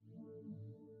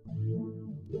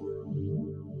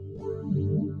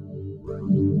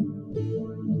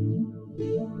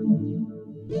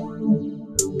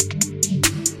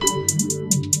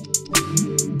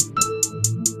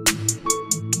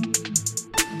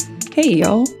Hey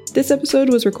y'all! This episode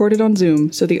was recorded on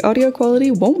Zoom, so the audio quality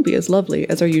won't be as lovely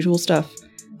as our usual stuff.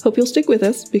 Hope you'll stick with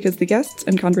us because the guests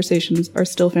and conversations are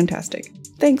still fantastic.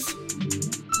 Thanks!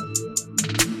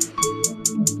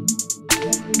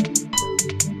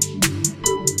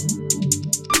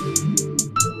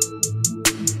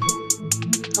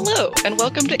 Hello, and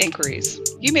welcome to Inquiries.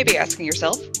 You may be asking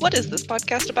yourself, what is this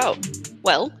podcast about?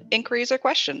 Well, inquiries are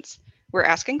questions. We're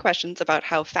asking questions about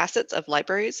how facets of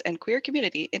libraries and queer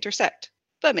community intersect,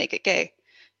 but make it gay.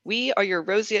 We are your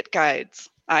roseate guides.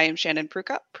 I am Shannon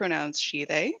Pruka, pronouns she,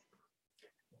 they.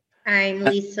 I'm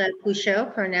Lisa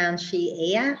Pouchot, pronouns she,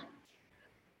 ea.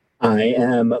 I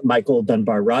am Michael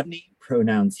Dunbar Rodney,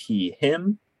 pronouns he,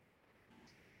 him.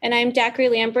 And I'm Dacre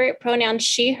Lambert, pronouns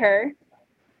she, her.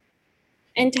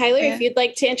 And Tyler, if you'd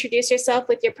like to introduce yourself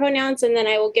with your pronouns, and then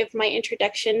I will give my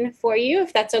introduction for you,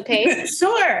 if that's okay.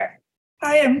 Sure.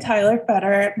 Hi, I'm Tyler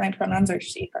Fetter. My pronouns are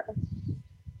she, her.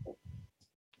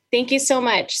 Thank you so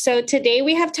much. So today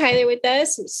we have Tyler with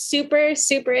us. I'm super,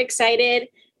 super excited.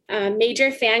 Major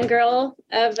fangirl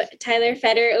of Tyler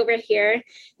Fetter over here.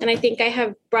 And I think I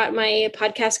have brought my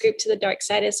podcast group to the dark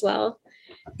side as well.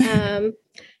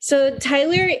 So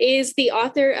Tyler is the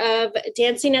author of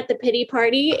Dancing at the Pity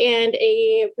Party and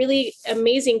a really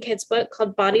amazing kids book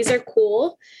called Bodies Are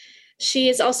Cool. She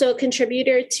is also a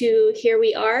contributor to Here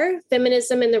We Are,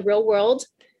 Feminism in the Real World.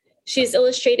 She's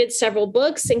illustrated several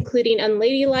books, including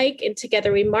Unladylike and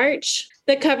Together We March,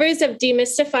 the covers of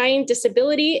Demystifying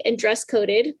Disability and Dress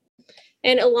Coded.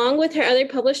 And along with her other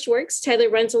published works, Tyler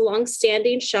runs a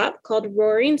long-standing shop called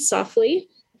Roaring Softly.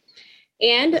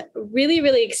 And really,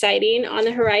 really exciting on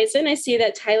the horizon, I see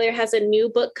that Tyler has a new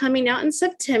book coming out in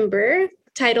September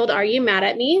titled Are You Mad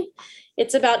at Me?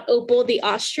 It's about Opal the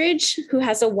ostrich, who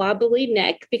has a wobbly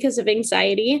neck because of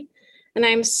anxiety. And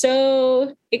I'm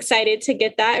so excited to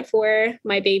get that for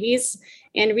my babies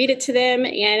and read it to them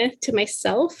and to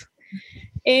myself.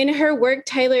 In her work,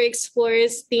 Tyler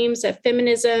explores themes of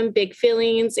feminism, big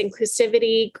feelings,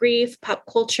 inclusivity, grief, pop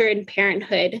culture, and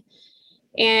parenthood.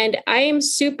 And I am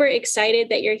super excited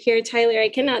that you're here, Tyler. I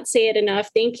cannot say it enough.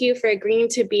 Thank you for agreeing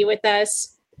to be with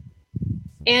us.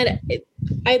 And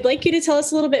I'd like you to tell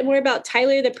us a little bit more about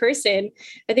Tyler the person.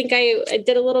 I think I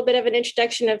did a little bit of an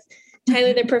introduction of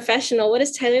Tyler the professional. What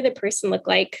does Tyler the person look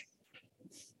like?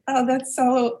 Oh, that's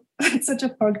such a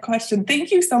fun question. Thank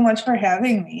you so much for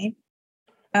having me.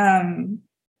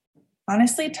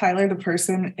 Honestly, Tyler the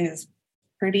person is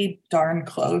pretty darn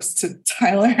close to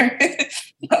Tyler,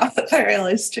 the author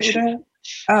illustrator.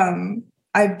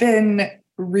 I've been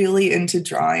really into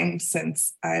drawing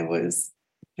since I was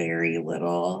very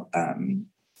little.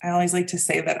 I always like to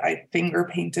say that I finger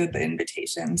painted the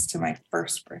invitations to my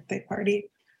first birthday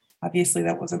party. Obviously,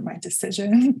 that wasn't my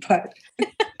decision, but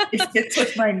it fits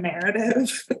with my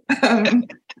narrative.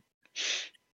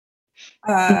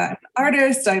 An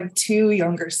artist. I have two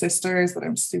younger sisters that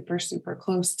I'm super, super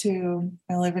close to.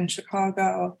 I live in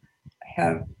Chicago. I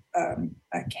have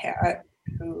a cat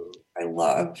who I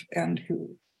love and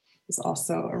who is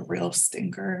also a real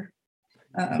stinker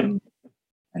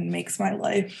and makes my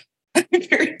life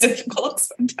very difficult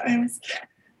sometimes.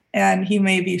 And he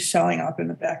may be showing up in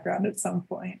the background at some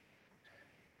point.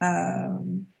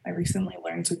 I recently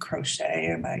learned to crochet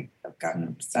and I have gotten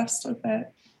obsessed with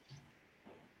it.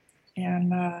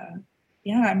 And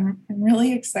I'm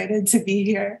really excited to be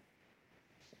here.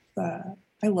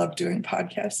 I love doing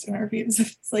podcast interviews.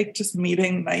 It's like just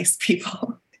meeting nice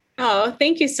people. Oh,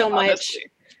 thank you so much. Honestly.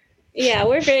 Yeah,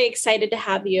 we're very excited to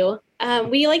have you.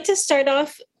 We like to start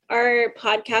off our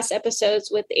podcast episodes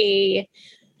with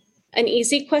an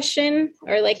easy question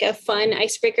or like a fun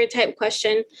icebreaker type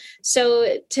question.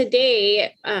 So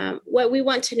today, what we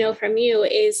want to know from you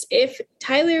is if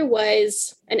Tyler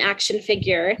was an action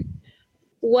figure,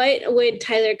 what would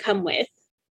Tyler come with?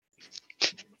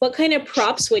 What kind of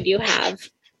props would you have?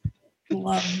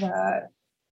 Love that.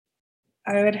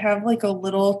 I would have like a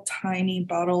little tiny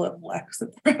bottle of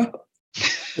Lexapro.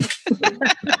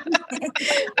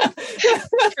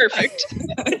 Perfect.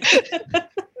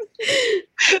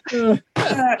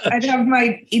 I'd have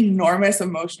my enormous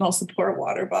emotional support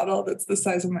water bottle that's the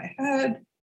size of my head.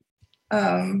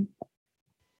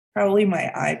 Probably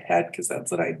my iPad because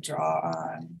that's what I draw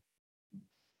on.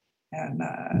 And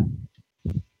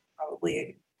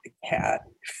probably a cat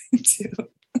too.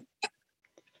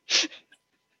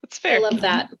 That's fair. I love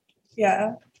that.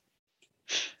 Yeah.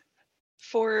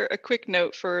 For a quick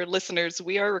note for listeners,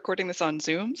 we are recording this on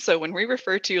Zoom. So when we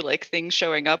refer to like things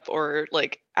showing up or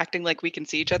like acting like we can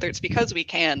see each other, it's because we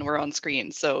can. We're on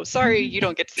screen. So sorry you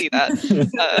don't get to see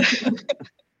that.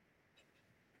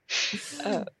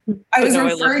 I was no,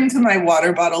 referring to my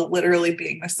water bottle literally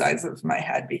being the size of my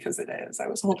head because it is. I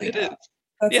was holding it up.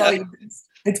 That's all you need.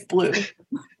 It's blue.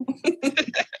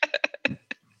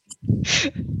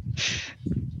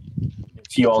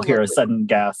 If you all hear a sudden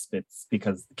gasp, it's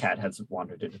because the cat has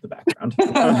wandered into the background.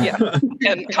 Yeah,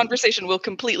 and conversation will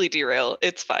completely derail.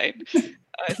 It's fine.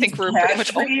 I think we're pretty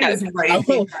much all is right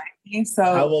behind me, so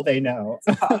how will they know?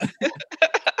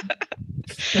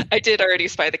 I did already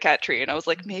spy the cat tree, and I was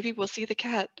like, maybe we'll see the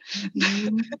cat.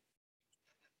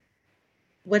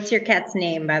 What's your cat's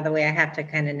name, by the way? I have to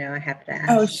kind of know. I have to ask.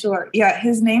 Oh, sure. Yeah,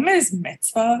 his name is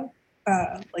Mitzvah,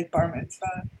 like bar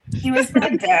mitzvah. He was my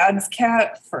dad's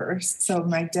cat first, so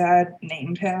my dad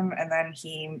named him, and then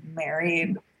he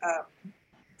married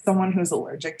someone who's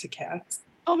allergic to cats.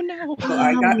 Oh no! So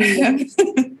I got him.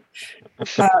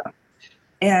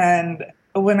 And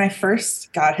when I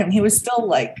first got him, he was still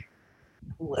like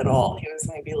little. He was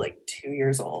maybe like 2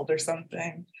 years old or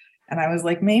something. And I was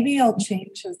like, maybe I'll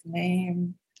change his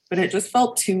name, but it just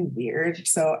felt too weird.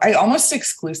 So I almost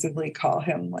exclusively call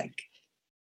him like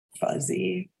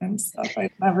Fuzzy and stuff. I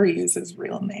never use his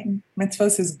real name.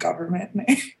 Mitzvah's his government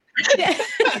name.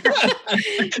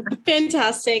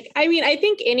 Fantastic. I mean, I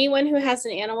think anyone who has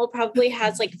an animal probably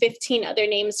has like 15 other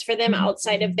names for them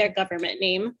outside of their government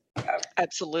name.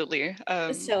 Absolutely.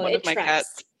 So one it of my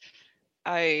tracks.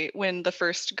 cats, when the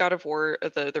first God of War,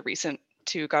 the recent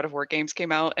 2 God of War games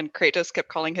came out, and Kratos kept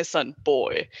calling his son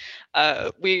Boy.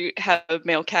 We had a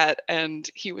male cat, and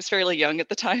he was fairly young at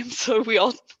the time, so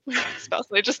my spouse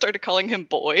and I just started calling him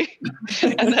Boy,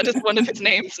 and that is one of his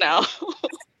names now.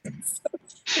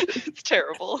 It's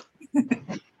terrible.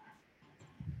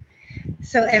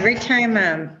 So every time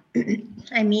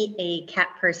I meet a cat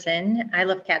person, I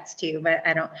love cats too, but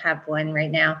I don't have one right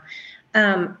now.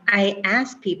 I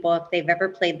ask people if they've ever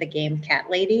played the game Cat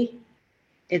Lady.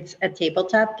 It's a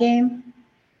tabletop game.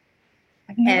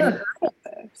 I've never heard of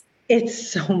this.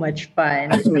 It's so much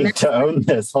fun. I need to own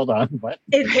this. Hold on. What?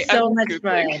 It's so much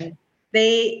fun.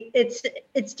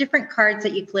 It's different cards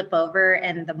that you flip over,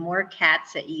 and the more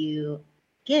cats that you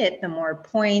get, the more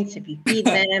points. If you feed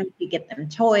them, you get them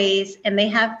toys, and they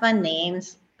have fun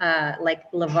names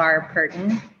like LeVar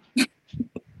Burton,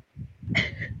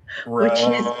 which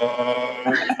is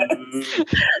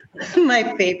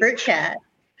my favorite cat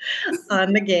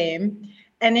on the game.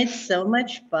 And it's so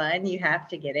much fun. You have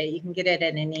to get it. You can get it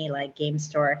at any like game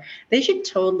store. They should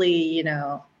totally,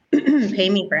 pay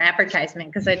me for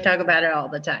advertisement because I talk about it all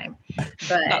the time.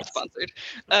 But not sponsored.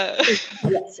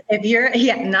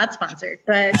 Yes, not sponsored.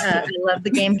 But I love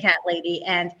the game Cat Lady,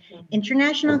 and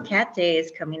International Cat Day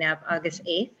is coming up August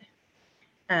 8th.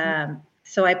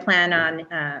 So I plan on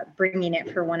bringing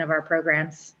it for one of our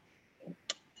programs.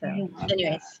 So,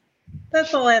 anyways,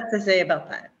 that's all I have to say about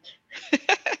that.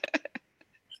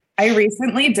 I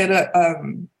recently did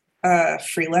a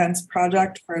freelance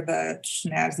project for the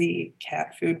snazzy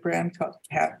cat food brand called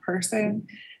Cat Person.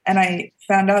 And I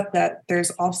found out that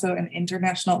there's also an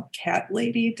International Cat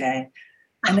Lady Day.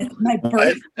 And it's my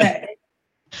birthday.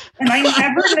 And I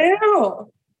never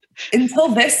knew until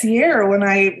this year when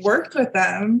I worked with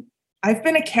them. I've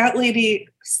been a cat lady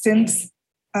since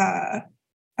I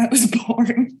was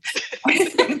born.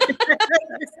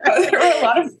 There were a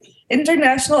lot of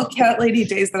International Cat Lady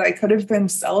Days that I could have been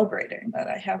celebrating that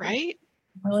I haven't. Right?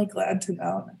 I'm really glad to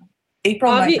know.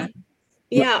 April 9th.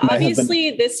 Yeah,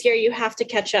 obviously this year you have to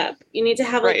catch up. You need to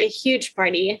have like a huge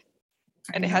party.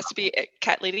 And it has to be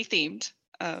Cat Lady themed.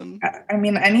 I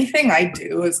mean, anything I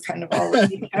do is kind of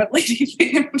already Cat Lady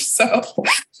themed, so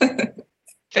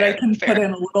but I can put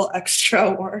in a little extra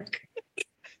work.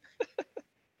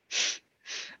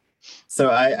 So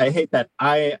I hate that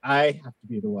I have to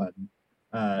be the one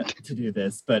to do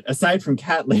this, but aside from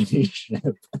cat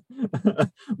ladyship,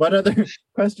 what other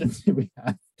questions do we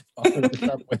have to follow this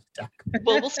up with, Doc?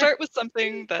 Well, we'll start with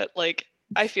something that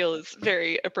I feel is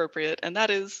very appropriate, and that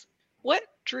is what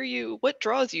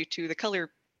draws you to the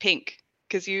color pink?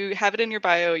 Because you have it in your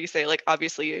bio, you say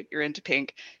obviously you're into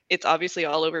pink. It's obviously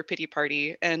all over Pity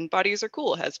Party, and Bodies Are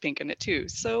Cool has pink in it too.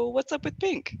 So what's up with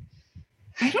pink?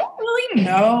 I don't really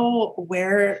know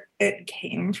where it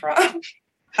came from.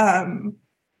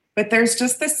 But there's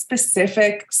just this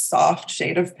specific soft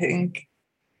shade of pink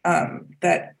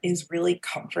that is really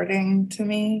comforting to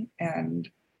me. And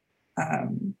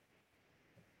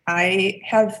I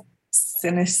have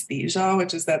synesthesia,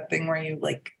 which is that thing where you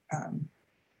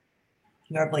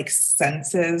you have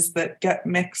senses that get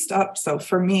mixed up. So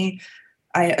for me,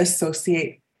 I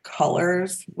associate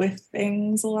colors with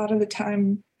things a lot of the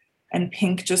time. And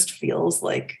pink just feels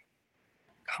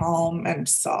calm and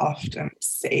soft and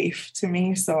safe to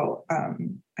me. So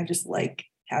I just like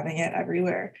having it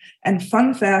everywhere. And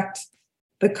fun fact,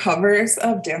 the covers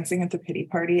of Dancing at the Pity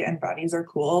Party and Bodies Are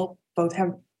Cool both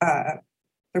have,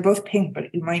 they're both pink,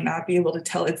 but you might not be able to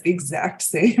tell it's the exact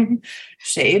same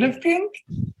shade of pink.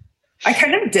 I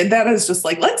kind of did that as just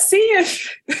like, let's see if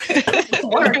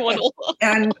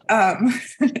and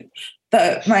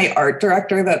my art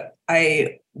director that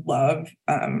I love,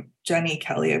 Jenny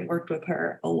Kelly, I've worked with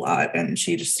her a lot, and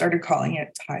she just started calling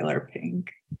it Tyler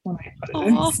Pink when I put it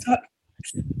in stuff.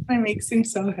 It makes me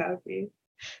so happy.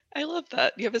 I love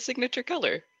that. You have a signature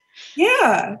color.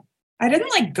 Yeah. I didn't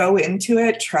like go into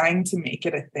it trying to make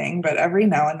it a thing, but every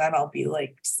now and then I'll be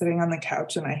like sitting on the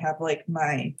couch and I have like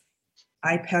my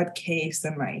iPad case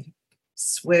and my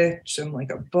Switch and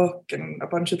like a book and a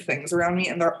bunch of things around me,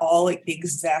 and they're all like the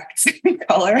exact same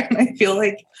color. And I feel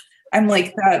like I'm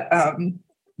like that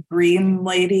green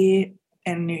lady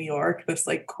in New York, this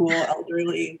like cool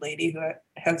elderly lady who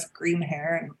has green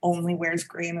hair and only wears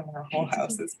green, and her whole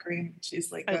house is green.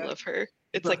 She's like, I love her.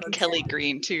 It's like Kelly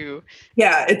green too.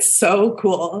 Yeah, it's so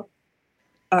cool.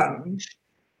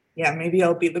 Yeah, maybe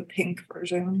I'll be the pink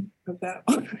version of that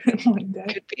one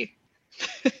day. Could be.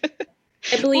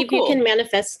 I believe you can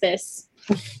manifest this.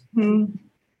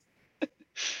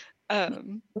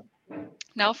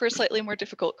 Now for a slightly more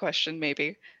difficult question,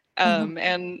 maybe.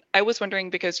 And I was wondering,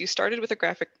 because you started with a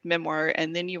graphic memoir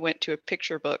and then you went to a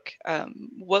picture book,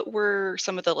 what were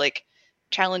some of the like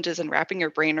challenges in wrapping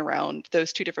your brain around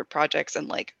those two different projects and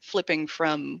like flipping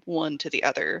from one to the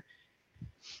other?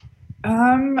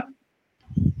 I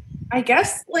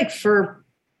guess like for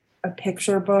a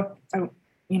picture book,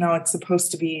 it's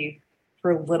supposed to be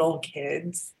for little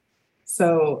kids.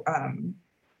 So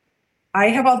I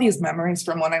have all these memories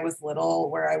from when I was little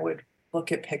where I would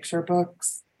look at picture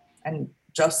books and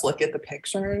just look at the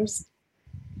pictures.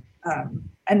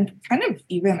 And kind of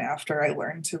even after I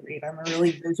learned to read, I'm a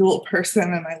really visual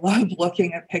person and I love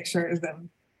looking at pictures, and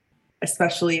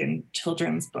especially in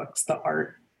children's books, the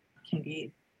art can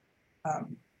be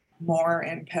more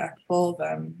impactful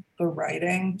than the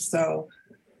writing. So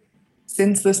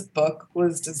since this book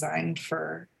was designed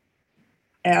for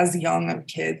as young of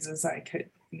kids as I could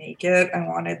make it, I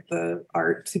wanted the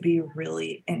art to be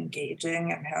really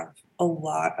engaging and have a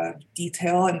lot of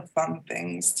detail and fun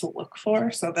things to look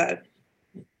for, so that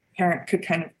parent could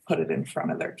kind of put it in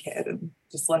front of their kid and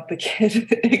just let the kid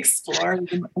explore,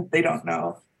 even if they don't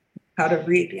know how to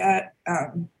read yet.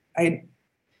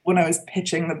 When I was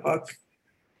pitching the book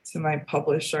to my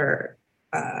publisher,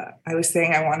 I was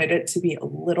saying I wanted it to be a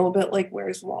little bit like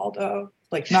Where's Waldo,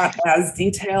 like not as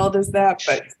detailed as that,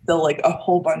 but still like a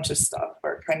whole bunch of stuff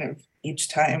where kind of each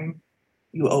time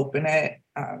you open it,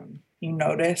 you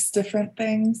notice different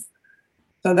things.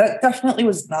 So that definitely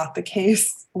was not the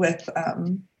case with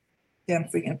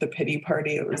Dancing at the Pity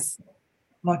Party. It was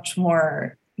much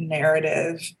more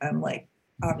narrative and like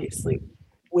obviously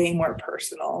way more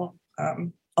personal.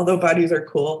 Although Bodies Are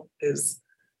Cool is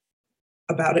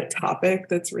about a topic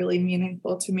that's really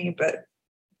meaningful to me, but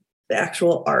the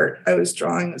actual art I was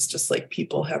drawing was just like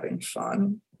people having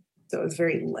fun. So it was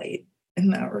very light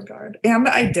in that regard. And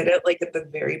I did it like at the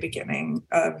very beginning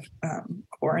of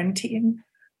quarantine.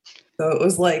 So it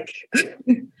was like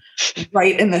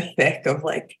right in the thick of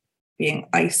like being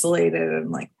isolated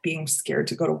and like being scared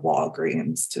to go to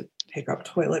Walgreens to pick up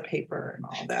toilet paper and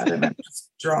all that. And I'm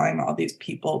just drawing all these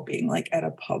people being like at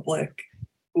a public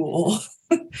pool,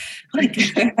 like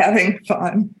having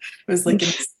fun. It was like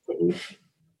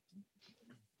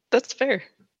That's fair.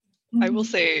 I will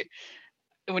say,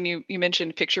 when you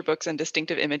mentioned picture books and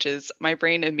distinctive images, my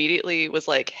brain immediately was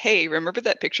like, hey, remember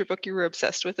that picture book you were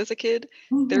obsessed with as a kid?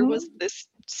 There was this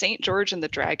St. George and the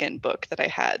Dragon book that I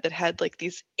had that had like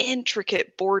these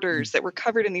intricate borders that were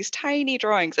covered in these tiny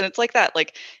drawings. And it's like that,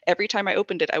 like every time I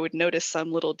opened it, I would notice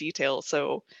some little detail.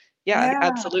 So yeah,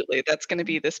 absolutely. That's going to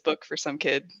be this book for some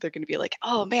kid. They're going to be like,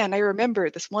 oh man, I remember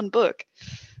this one book.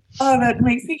 Oh, that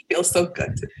makes me feel so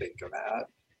good to think about.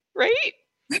 Right?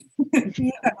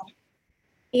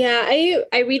 Yeah,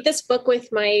 I read this book with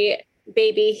my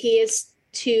baby. He is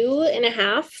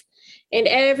 2.5. And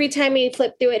every time we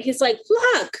flip through it, he's like,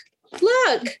 look.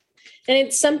 And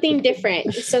it's something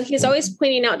different. So he's always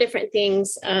pointing out different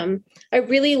things. I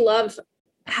really love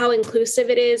how inclusive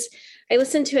it is. I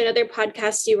listened to another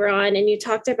podcast you were on, and you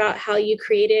talked about how you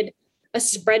created a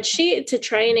spreadsheet to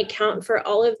try and account for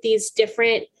all of these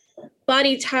different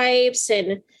body types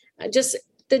and just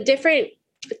the different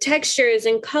textures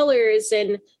and colors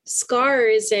and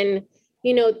scars and,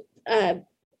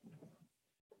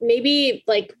 maybe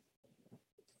like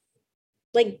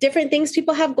like different things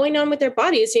people have going on with their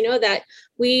bodies, you know, that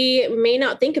we may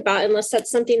not think about unless that's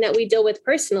something that we deal with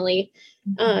personally.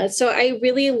 So I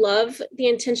really love the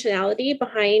intentionality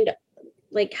behind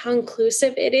like how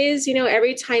inclusive it is. You know,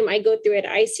 every time I go through it,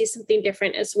 I see something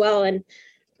different as well. And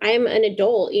I'm an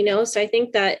adult, you know, so I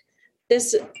think that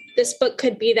this book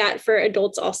could be that for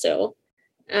adults also.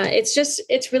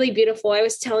 It's really beautiful. I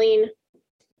was telling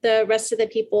the rest of the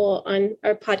people on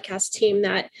our podcast team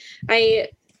that I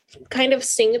kind of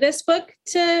sing this book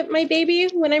to my baby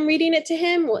when I'm reading it to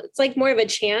him. It's like more of a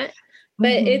chant,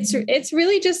 but it's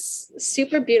really just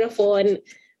super beautiful. And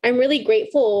I'm really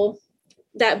grateful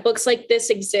that books like this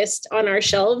exist on our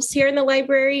shelves here in the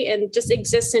library and just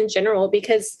exist in general,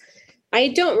 because I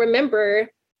don't remember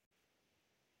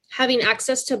having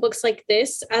access to books like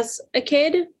this as a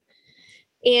kid.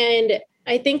 And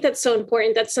I think that's so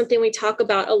important. That's something we talk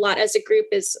about a lot as a group,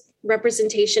 is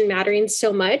representation mattering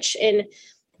so much. And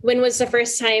when was the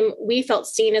first time we felt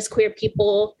seen as queer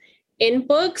people in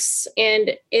books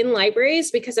and in libraries?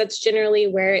 Because that's generally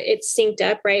where it's synced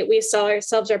up, right? We saw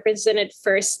ourselves represented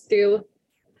first through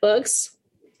books.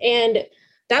 And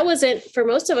that wasn't for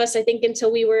most of us, I think,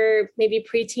 until we were maybe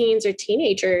preteens or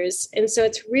teenagers. And so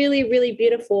it's really, really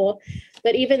beautiful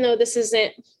that even though this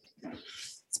isn't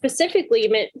specifically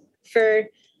meant for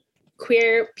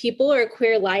queer people or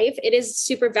queer life, it is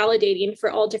super validating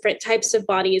for all different types of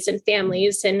bodies and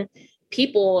families and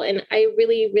people. And I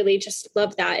really, really just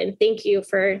love that. And thank you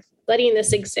for letting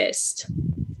this exist.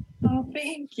 Oh,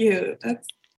 thank you. That's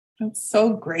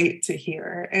so great to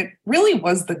hear. It really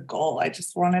was the goal. I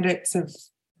just wanted it to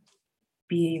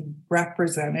be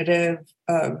representative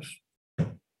of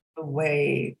the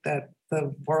way that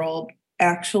the world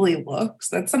actually looks.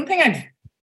 That's something I've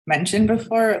mentioned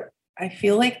before. I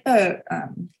feel like the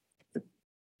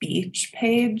beach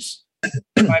page,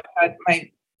 I've had my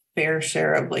fair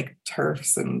share of like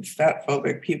TERFs and fat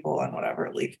phobic people and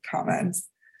whatever leave comments.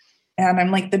 And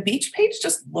I'm like, the beach page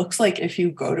just looks like if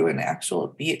you go to an actual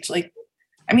beach. Like,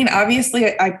 I mean,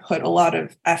 obviously I put a lot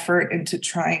of effort into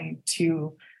trying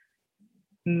to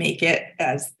make it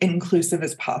as inclusive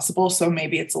as possible. So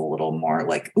maybe it's a little more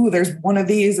like, ooh, there's one of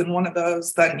these and one of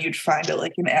those than you'd find at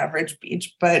like an average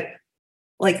beach. But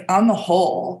like on the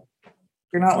whole,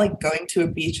 you're not like going to a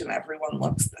beach and everyone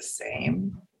looks the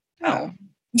same. No.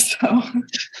 So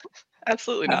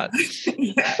Absolutely not.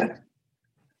 Yeah.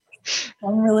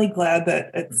 I'm really glad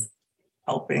that it's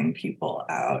helping people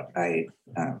out.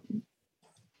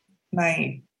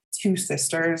 My two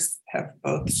sisters have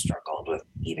both struggled with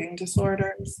eating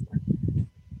disorders,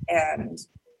 and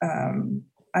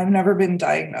I've never been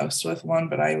diagnosed with one,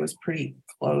 but I was pretty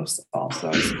close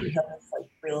also. So we have this like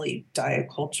really diet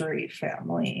culture-y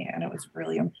family, and it was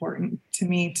really important to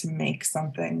me to make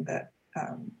something that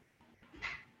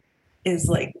is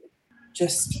like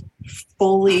just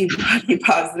fully body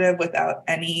positive without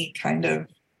any kind of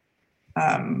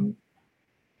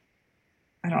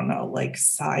I don't know, like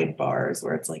sidebars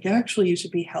where it's like, actually you should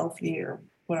be healthy or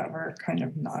whatever kind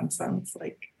of nonsense.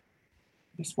 Like,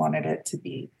 just wanted it to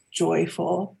be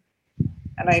joyful.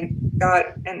 And I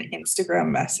got an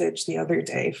Instagram message the other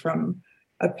day from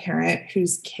a parent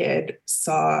whose kid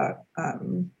saw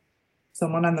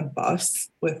someone on the bus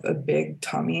with a big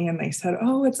tummy, and they said,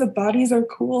 "Oh, it's a bodies are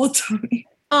cool tummy."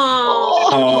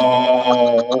 Oh,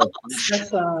 That's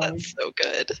so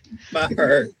good. my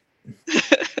heart.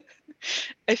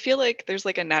 I feel like there's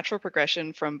like a natural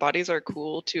progression from Bodies Are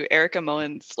Cool to Erica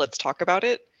Moen's Let's Talk About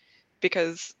It,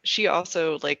 because she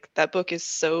also, like, that book is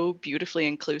so beautifully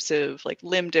inclusive, like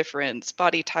limb difference,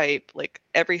 body type, like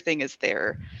everything is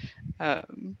there. I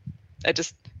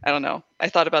don't know. I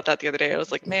thought about that the other day. I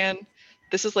was like, man,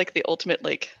 this is like the ultimate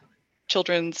like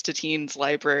children's to teens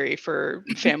library for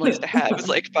families to have. It's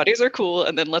like bodies are cool,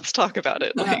 and then let's talk about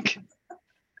it. Like,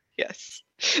 yes.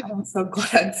 I'm so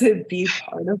glad to be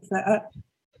part of that.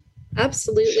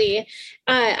 Absolutely.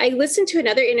 I listened to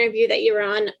another interview that you were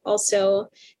on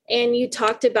also, and you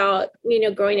talked about,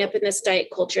 growing up in this diet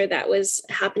culture that was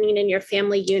happening in your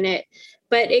family unit,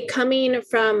 but it coming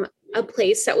from a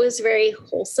place that was very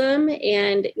wholesome.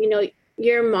 And,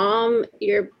 your mom,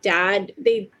 your dad,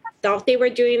 they thought they were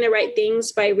doing the right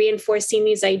things by reinforcing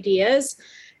these ideas.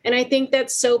 And I think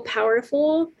that's so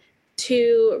powerful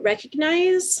to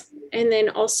recognize and then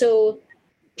also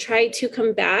try to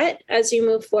combat as you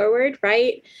move forward,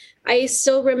 right? I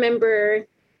still remember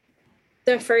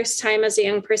the first time as a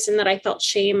young person that I felt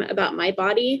shame about my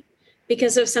body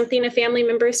because of something a family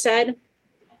member said.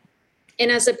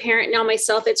 And as a parent now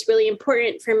myself, it's really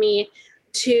important for me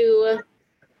to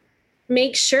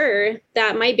make sure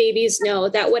that my babies know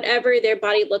that whatever their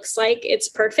body looks like, it's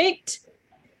perfect.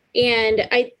 And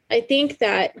I think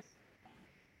that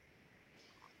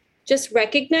just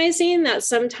recognizing that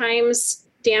sometimes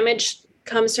damage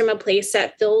comes from a place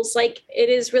that feels like it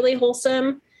is really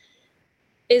wholesome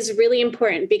is really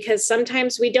important, because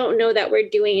sometimes we don't know that we're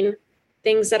doing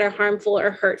things that are harmful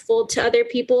or hurtful to other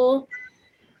people.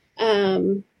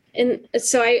 And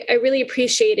so I really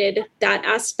appreciated that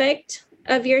aspect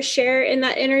of your share in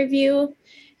that interview.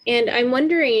 And I'm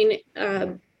wondering,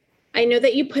 I know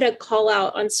that you put a call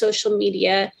out on social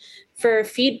media for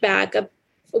feedback of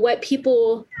what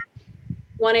people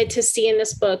wanted to see in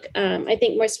this book. I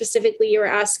think more specifically, you were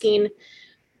asking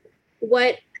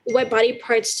what body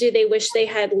parts do they wish they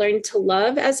had learned to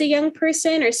love as a young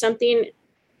person, or something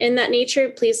in that nature.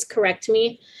 Please correct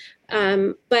me.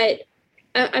 But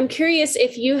I'm curious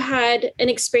if you had an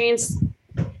experience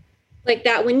like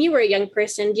that when you were a young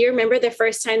person. Do you remember the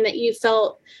first time that you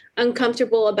felt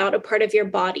uncomfortable about a part of your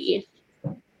body?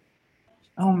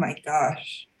 Oh my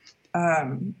gosh.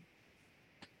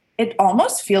 It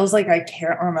almost feels like I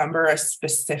can't remember a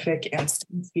specific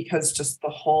instance, because just the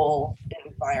whole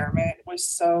environment was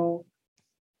so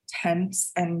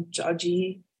tense and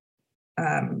judgy.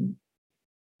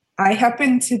 I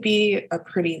happen to be a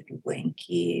pretty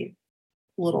lanky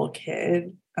little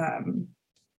kid. I'm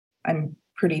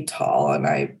pretty tall, and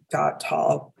I got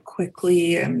tall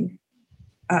quickly. And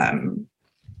I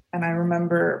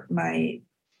remember my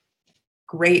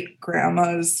great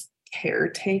grandma's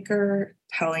caretaker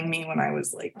telling me when I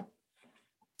was like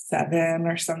 7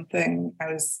 or something,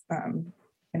 I was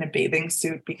in a bathing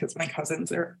suit because my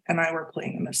cousins and I were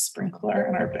playing in the sprinkler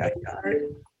in our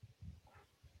backyard.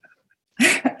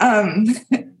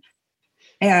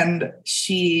 And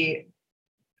she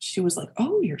was like,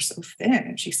 "Oh, you're so thin."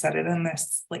 And she said it in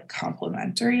this like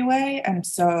complimentary way. And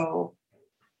so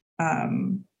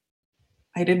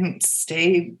I didn't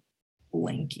stay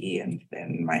lanky and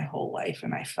thin my whole life.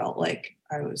 And I felt like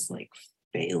I was like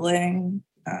failing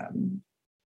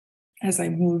as I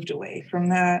moved away from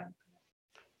that.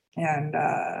 And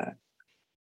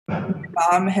my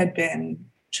mom had been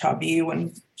chubby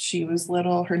when she was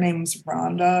little. Her name's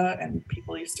Rhonda, and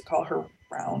people used to call her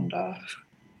Rounda,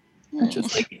 which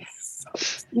is like so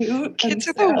cute. Kids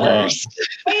are the worst.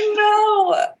 I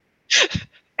know.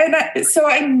 And so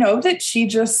I know that she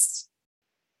just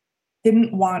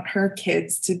didn't want her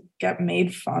kids to get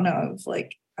made fun of.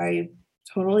 Like, I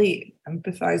totally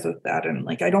empathize with that. And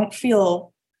like, I don't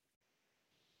feel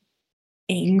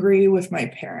angry with my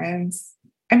parents.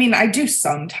 I mean, I do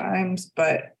sometimes,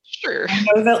 but sure, I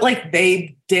know that like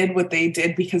they did what they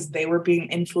did because they were being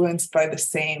influenced by the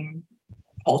same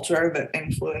culture that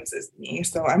influences me.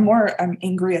 So I'm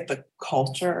angry at the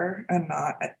culture and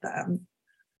not at them.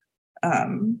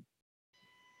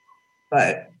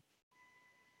 But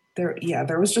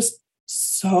there was just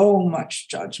so much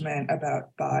judgment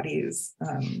about bodies.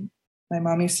 My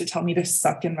mom used to tell me to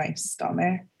suck in my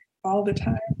stomach all the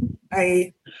time.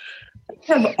 I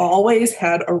have always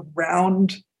had a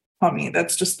round tummy.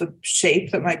 That's just the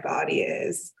shape that my body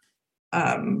is.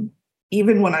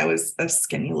 Even when I was a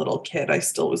skinny little kid, I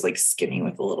still was like skinny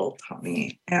with a little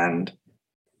tummy. And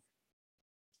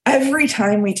every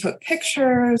time we took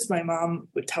pictures, my mom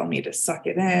would tell me to suck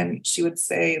it in. She would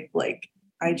say, like,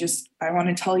 I want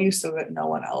to tell you so that no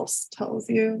one else tells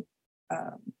you.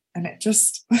 And it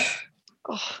just,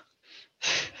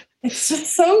 it's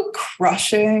just so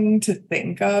crushing to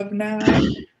think of now.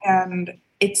 And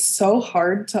it's so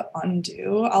hard to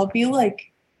undo. I'll be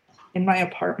like in my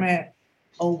apartment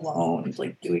alone,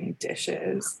 like doing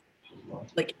dishes,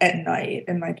 like at night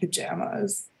in my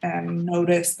pajamas, and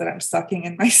notice that I'm sucking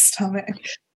in my stomach.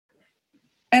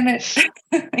 And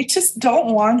I just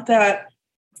don't want that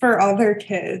for other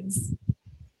kids.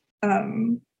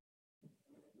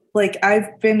 Like,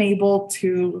 I've been able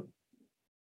to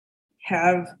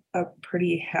have a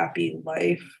pretty happy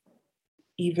life,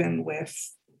 even with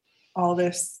all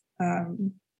this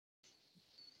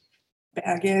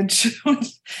baggage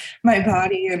with my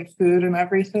body and food and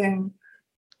everything.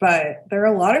 But there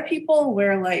are a lot of people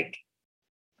where like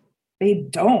they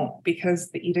don't,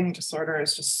 because the eating disorder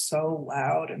is just so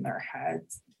loud in their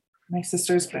heads. My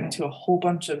sister's been to a whole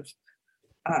bunch of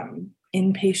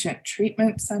inpatient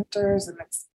treatment centers, and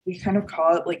we kind of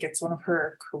call it like it's one of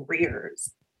her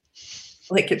careers.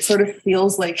 Like, it sort of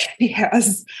feels like she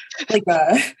has like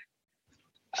a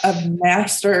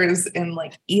master's in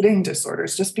like eating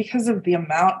disorders, just because of the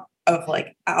amount of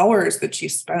like hours that she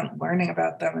spent learning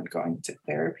about them and going to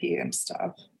therapy and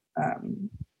stuff.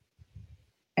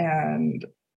 And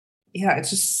yeah, it's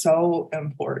just so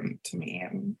important to me.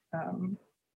 And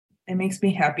it makes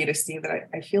me happy to see that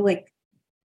I feel like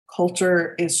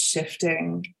culture is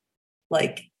shifting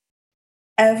like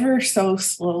ever so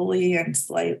slowly and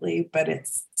slightly, but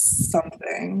it's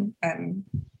something, and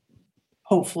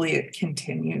hopefully it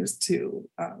continues to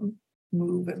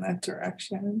move in that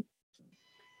direction.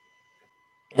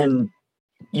 And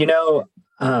you know,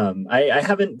 I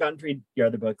haven't gone to read your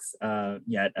other books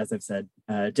yet, as I've said.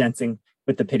 Dancing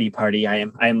with the Pity Party. I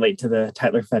am late to the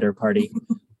Tyler Feder party.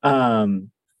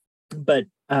 But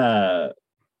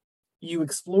you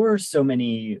explore so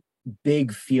many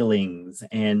big feelings,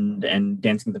 and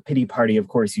Dancing with the Pity Party, of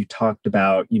course, you talked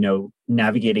about, you know,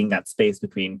 navigating that space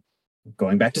between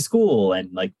going back to school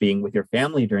and like being with your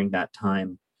family during that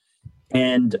time.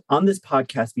 And on this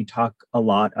podcast, we talk a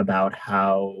lot about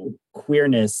how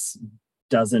queerness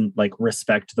doesn't like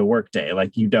respect the workday.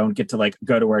 Like you don't get to like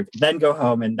go to work, then go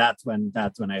home, and that's when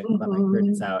I let my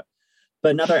queerness out.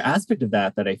 But another aspect of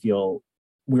that I feel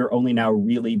we're only now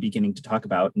really beginning to talk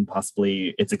about, and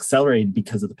possibly it's accelerated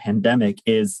because of the pandemic,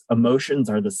 is emotions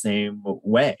are the same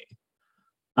way.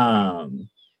 And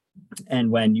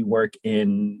when you work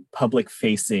in public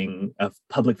facing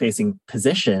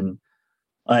position,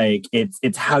 like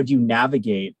it's how do you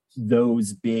navigate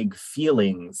those big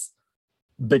feelings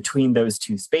between those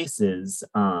two spaces,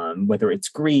 whether it's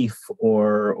grief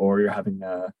or you're having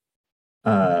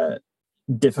a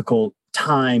difficult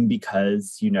time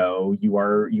because, you know, you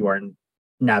are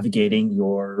navigating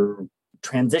your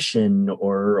transition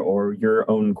or your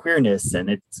own queerness, and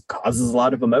it causes a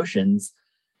lot of emotions,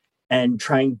 and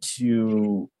trying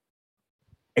to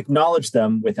acknowledge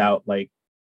them without, like,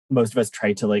 most of us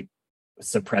try to like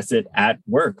suppress it at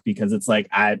work because it's like,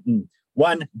 I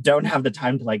don't have the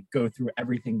time to like go through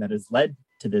everything that has led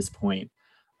to this point.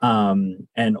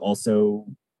 And also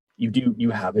you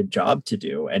have a job to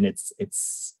do, and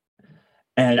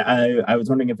and I was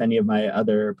wondering if any of my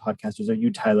other podcasters or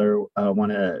you, Tyler,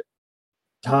 want to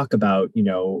talk about, you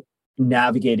know,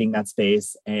 navigating that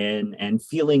space and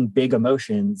feeling big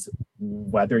emotions,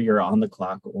 whether you're on the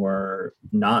clock or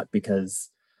not,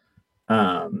 because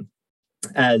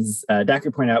as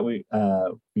Dacre pointed out, we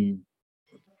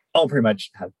all pretty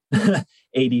much have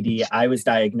ADD. I was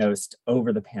diagnosed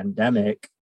over the pandemic.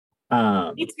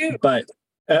 Me too. But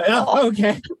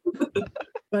okay.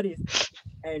 Buddies.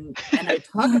 And I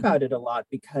talk about it a lot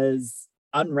because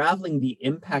unraveling the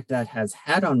impact that has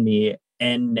had on me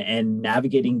and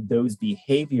navigating those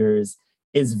behaviors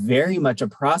is very much a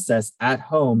process at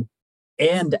home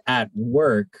and at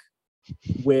work,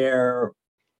 where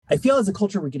I feel as a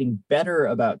culture we're getting better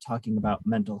about talking about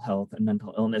mental health and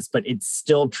mental illness, but it's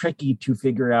still tricky to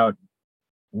figure out,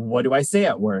 what do I say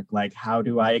at work? Like, how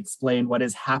do I explain what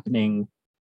is happening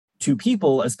to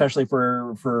people, especially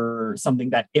for something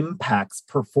that impacts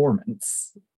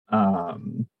performance?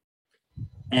 And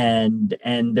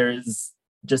there's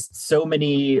just so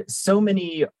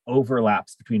many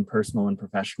overlaps between personal and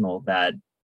professional that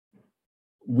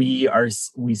we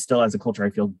still, as a culture, I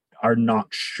feel, are not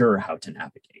sure how to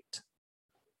navigate.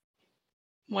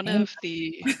 One of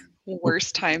the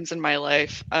worst times in my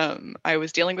life, I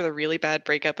was dealing with a really bad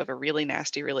breakup of a really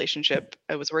nasty relationship.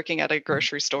 I was working at a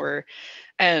grocery store,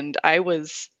 and I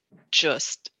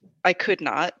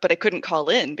couldn't call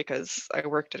in because I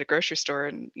worked at a grocery store,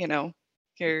 and, you know,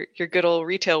 your good old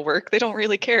retail work, they don't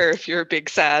really care if you're big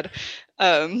sad.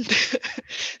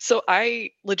 So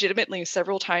I legitimately,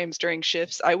 several times during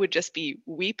shifts, I would just be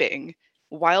weeping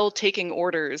while taking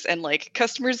orders, and like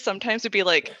customers sometimes would be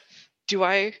like, do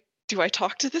I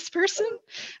talk to this person?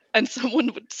 And some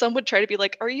would try to be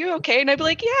like, are you okay? And I'd be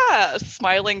like, yeah,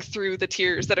 smiling through the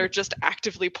tears that are just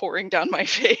actively pouring down my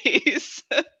face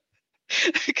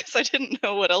because I didn't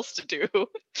know what else to do.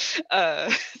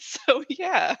 So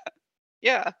yeah,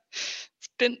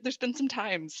 there's been some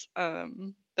times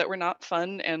that were not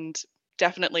fun, and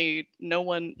definitely no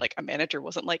one, like a manager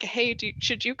wasn't like, hey,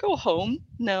 should you go home?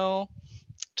 No,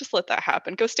 just let that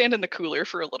happen. Go stand in the cooler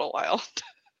for a little while.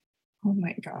 Oh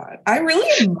my God. I really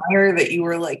admire that you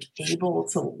were like able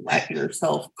to let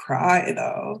yourself cry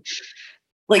though.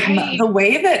 Like the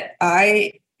way that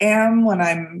I am when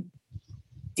I'm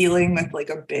dealing with like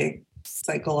a big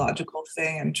psychological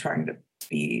thing and trying to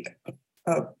be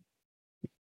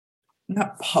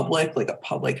not public, like a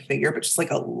public figure, but just like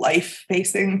a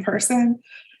life-facing person.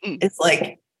 It's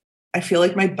like, I feel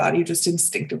like my body just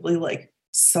instinctively like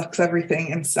sucks everything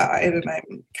inside, and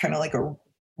I'm kind of like a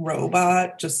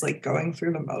robot just like going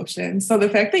through the motions. So the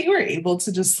fact that you were able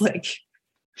to just like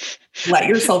let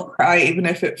yourself cry, even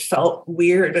if it felt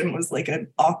weird and was like an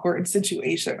awkward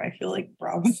situation, I feel like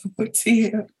bravo to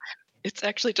you. It's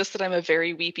actually just that I'm a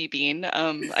very weepy bean.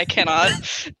 I cannot,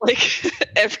 like,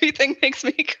 everything makes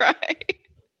me cry.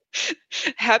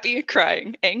 Happy,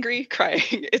 crying. Angry, crying.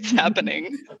 It's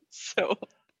happening. So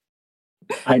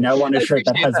I now want a I shirt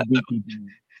that appreciate has that, Wiki Bee.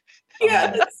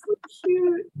 Yeah, that's so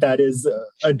cute. That is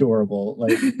adorable.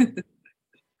 Like,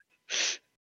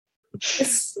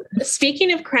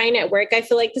 Speaking of crying at work, I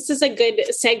feel like this is a good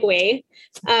segue.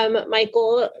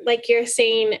 Michael, like you're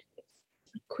saying,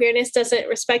 queerness doesn't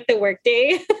respect the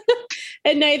workday,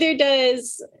 and neither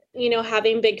does,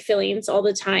 having big feelings all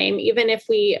the time. Even if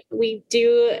we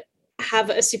do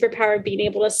have a superpower of being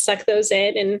able to suck those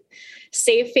in and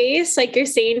save face, like you're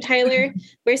saying, Tyler,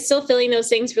 we're still feeling those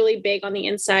things really big on the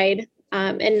inside.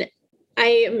 And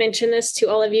I mentioned this to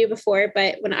all of you before,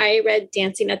 but when I read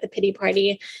Dancing at the Pity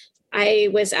Party, I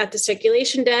was at the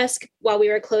circulation desk while we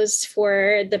were closed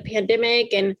for the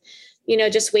pandemic and,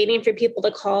 just waiting for people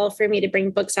to call for me to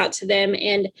bring books out to them.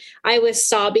 And I was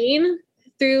sobbing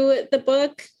through the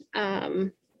book.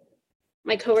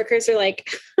 My coworkers are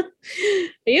like, "Are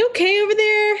you okay over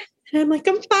there?" And I'm like,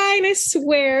 "I'm fine, I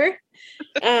swear."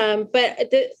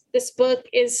 But this book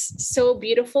is so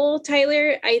beautiful,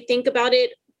 Tyler. I think about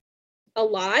it a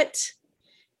lot.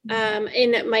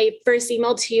 In my first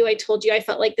email to you, I told you I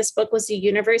felt like this book was a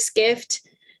universe gift.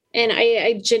 And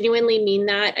I genuinely mean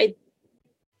that. I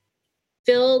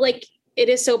feel like it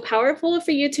is so powerful for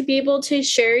you to be able to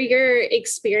share your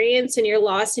experience and your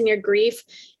loss and your grief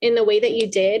in the way that you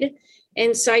did.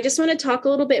 And so I just want to talk a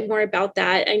little bit more about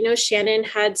that. I know Shannon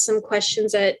had some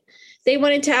questions that they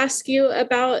wanted to ask you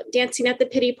about Dancing at the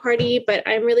Pity Party, but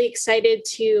I'm really excited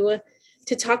to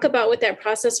talk about what that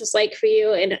process was like for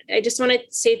you. And I just want to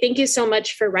say thank you so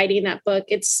much for writing that book.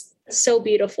 It's so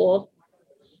beautiful.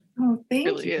 Oh, thank It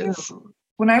really you. is.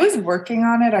 When I was working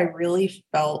on it, I really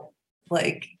felt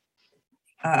like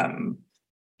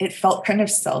it felt kind of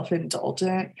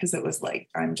self-indulgent because it was like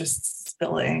I'm just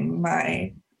spilling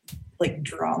my like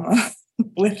drama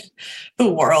with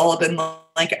the world, and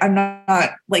like I'm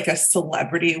not like a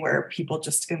celebrity where people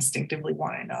just instinctively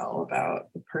want to know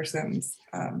about the person's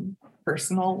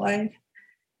personal life.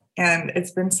 And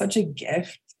it's been such a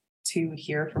gift to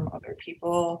hear from other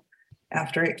people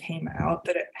after it came out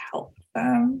that it helped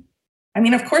them. I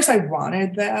mean, of course I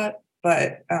wanted that,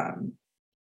 but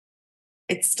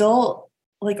it still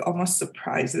like almost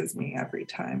surprises me every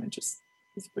time. It just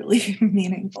is really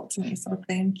meaningful to me. So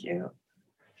thank you.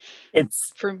 I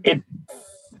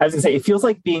was gonna say, it feels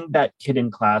like being that kid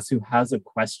in class who has a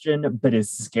question but is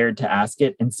scared to ask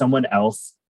it, and someone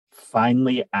else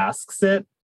finally asks it,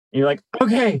 and you're like,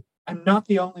 okay, I'm not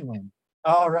the only one.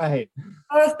 All right.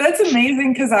 Oh, that's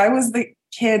amazing, because I was the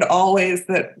kid always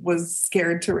that was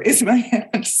scared to raise my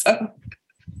hand. So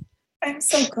I'm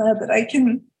so glad that I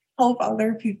can help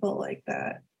other people like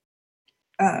that.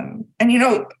 And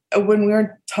when we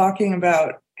were talking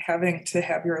about having to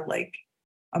have your like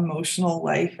emotional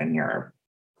life and your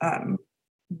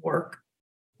work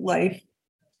life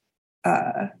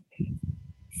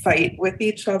fight with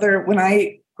each other, when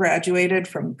I graduated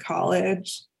from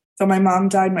college, so my mom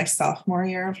died my sophomore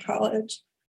year of college.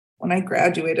 When I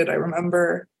graduated, I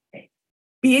remember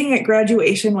being at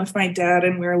graduation with my dad,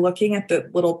 and we were looking at the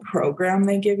little program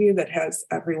they give you that has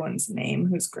everyone's name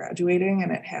who's graduating,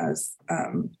 and it has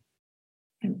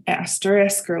an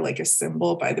asterisk or like a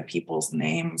symbol by the people's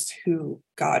names who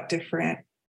got different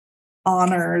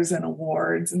honors and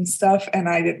awards and stuff. And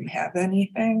I didn't have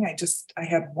anything. I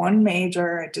had one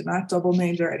major. I did not double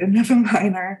major. I didn't have a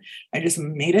minor. I just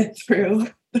made it through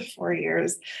the 4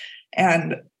 years.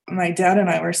 And my dad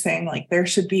and I were saying, like, there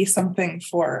should be something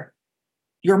for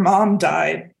your mom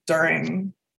died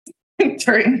during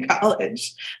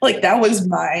college. Like, that was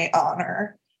my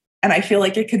honor. And I feel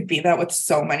like it could be that with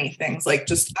so many things. Like,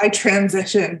 just I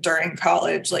transitioned during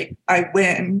college. Like, I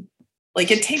win. Like,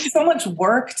 it takes so much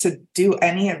work to do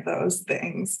any of those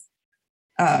things.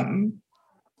 And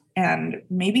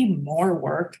maybe more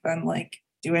work than like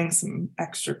doing some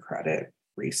extra credit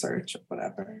research or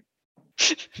whatever.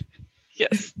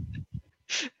 Yes.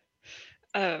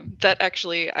 That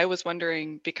actually, I was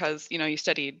wondering, because you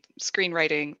studied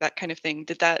screenwriting, that kind of thing.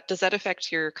 Does that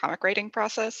affect your comic writing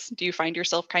process? Do you find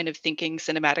yourself kind of thinking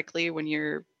cinematically when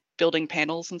you're building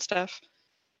panels and stuff?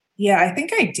 Yeah, I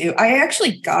think I do. I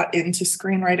actually got into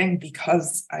screenwriting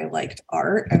because I liked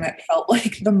art, and it felt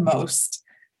like the most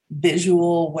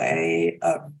visual way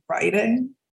of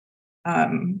writing.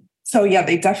 So yeah,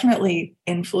 they definitely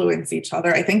influence each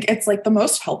other. I think it's like the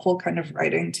most helpful kind of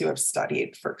writing to have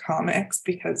studied for comics,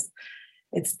 because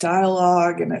it's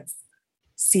dialogue and it's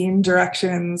scene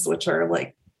directions, which are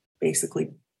like basically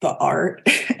the art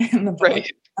in the book.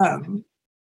 Right.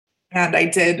 And I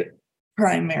did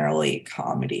primarily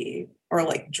comedy or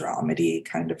like dramedy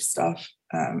kind of stuff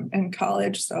in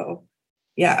college. So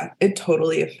yeah, it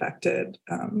totally affected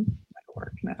my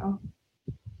work now.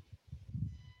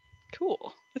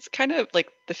 Cool. It's kind of like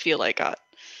the feel I got.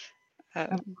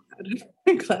 I'm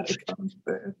glad it comes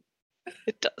through.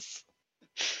 It does.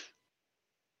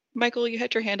 Michael, you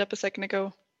had your hand up a second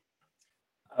ago.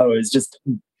 Oh, it's just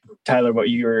Tyler, what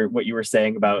you were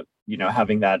saying about, you know,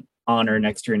 having that honor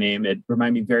next to your name. It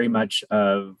reminded me very much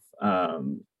of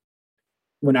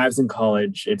when I was in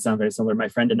college. It sounds very similar. My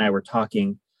friend and I were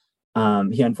talking.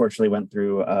 He unfortunately went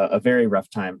through a very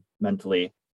rough time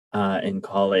mentally in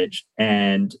college,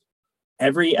 and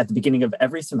at the beginning of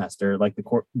every semester, like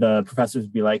the professors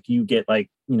would be like, you get like,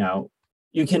 you know,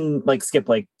 you can like skip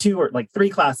like 2 or like 3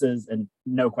 classes and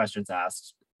no questions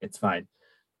asked. It's fine.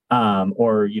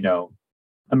 Or, you know,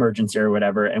 emergency or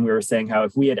whatever. And we were saying how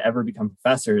if we had ever become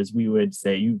professors, we would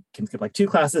say you can skip like 2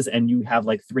 classes and you have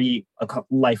like 3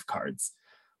 life cards.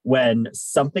 When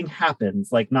something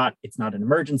happens, like it's not an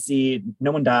emergency,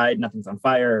 no one died, nothing's on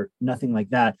fire, nothing like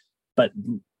that, but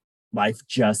life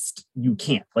just, you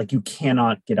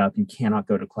cannot get up, you cannot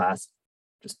go to class,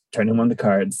 just turn in one of the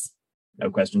cards,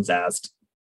 no questions asked,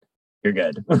 you're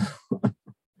good.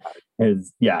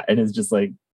 It is just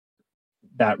like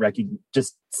that,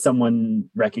 just someone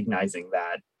recognizing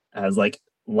that as like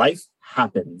life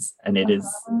happens and it is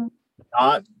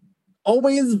not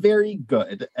always very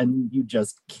good and you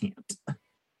just can't.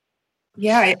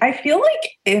 Yeah, I feel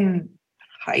like in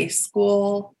high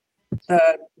school,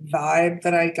 the vibe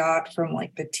that I got from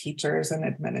like the teachers and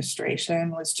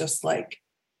administration was just like,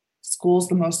 school's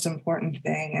the most important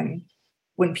thing. And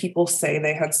when people say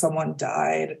they had someone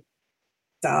die,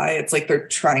 it's like they're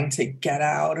trying to get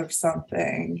out of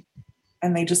something.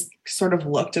 And they just sort of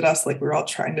looked at us like we were all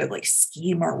trying to like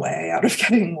scheme our way out of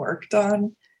getting work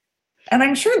done. And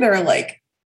I'm sure there are like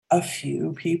a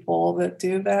few people that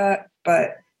do that,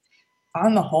 but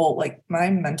on the whole, like my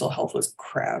mental health was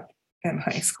crap in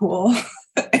high school.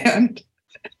 And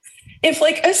if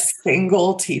like a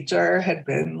single teacher had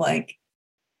been like,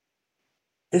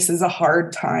 this is a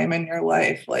hard time in your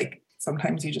life, like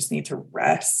sometimes you just need to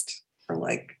rest or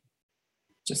like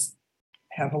just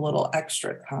have a little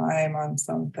extra time on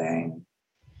something,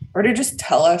 or to just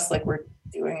tell us like we're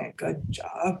doing a good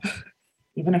job,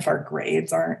 even if our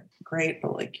grades aren't great,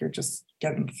 but like you're just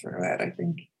getting through it. I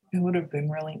think it would have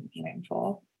been really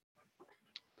meaningful.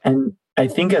 And I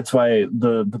think that's why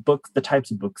the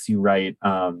types of books you write,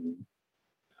 from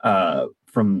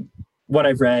what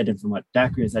I've read and from what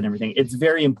Dacre has said and everything, it's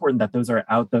very important that those are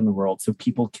out there in the world so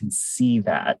people can see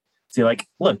that. So like,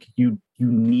 look, you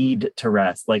need to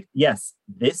rest. Like, yes,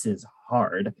 this is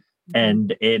hard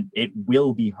and it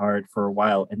will be hard for a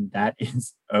while, and that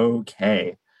is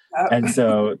okay. And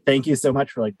so thank you so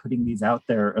much for like putting these out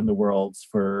there in the world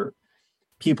for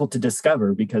people to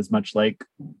discover, because much like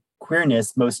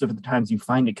queerness, most of the times you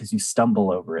find it because you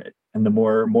stumble over it. And the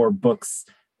more books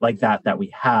like that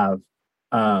we have,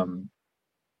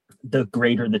 the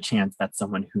greater the chance that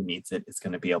someone who needs it is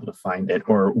going to be able to find it,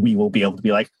 or we will be able to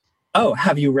be like, oh,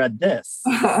 have you read this?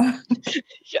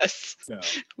 Yes. So,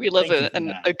 we love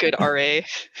a good RA.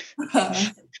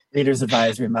 Reader's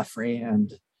advisory, my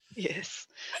friend. Yes.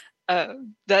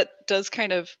 That does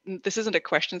kind of, this isn't a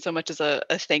question so much as a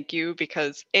thank you,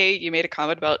 because you made a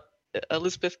comment about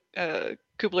Elizabeth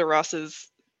Kubler-Ross's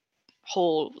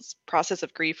whole process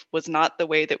of grief was not the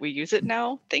way that we use it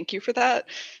now. Thank you for that,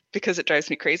 because it drives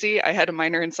me crazy. I had a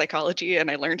minor in psychology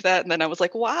and I learned that, and then I was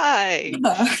like, why?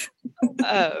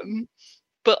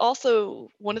 But also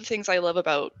one of the things I love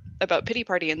about Pity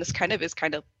Party, and this kind of is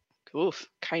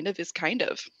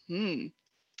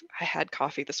I had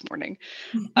coffee this morning.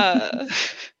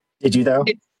 Did you though?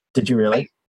 Did you really?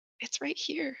 It's right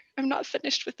here. I'm not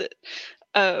finished with it.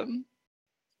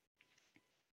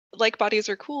 Like Bodies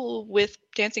Are Cool, with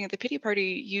Dancing at the Pity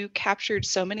Party, you captured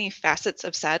so many facets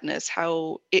of sadness,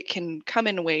 how it can come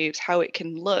in waves, how it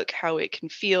can look, how it can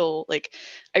feel. Like,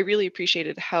 I really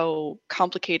appreciated how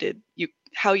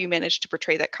you managed to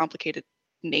portray that complicated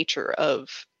nature of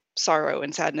sorrow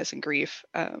and sadness and grief.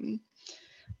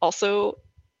 Also,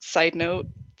 side note,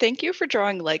 thank you for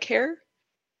drawing leg hair.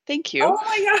 Thank you. Oh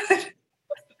my God.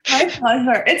 My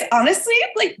pleasure. It's honestly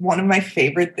like one of my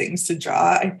favorite things to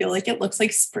draw. I feel like it looks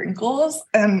like sprinkles,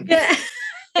 and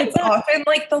it's often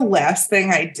like the last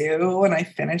thing I do when I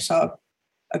finish up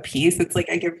a piece. It's like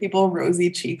I give people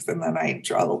rosy cheeks and then I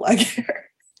draw the leg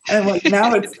hair. And I'm like,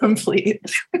 now it's complete.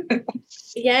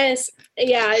 Yes.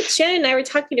 Yeah. Shannon and I were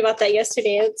talking about that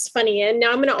yesterday. It's funny. And now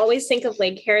I'm going to always think of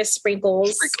like hair as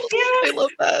sprinkles. Yeah. I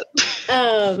love that.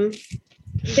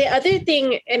 The other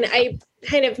thing, and I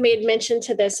kind of made mention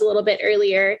to this a little bit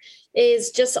earlier, is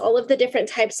just all of the different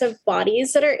types of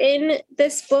bodies that are in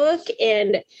this book.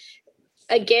 And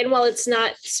again, while it's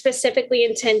not specifically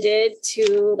intended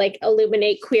to like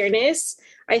illuminate queerness,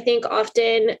 I think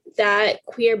often that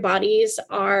queer bodies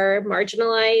are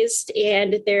marginalized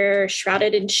and they're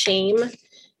shrouded in shame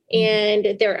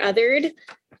and they're othered.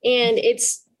 And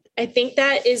I think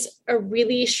that is a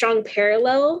really strong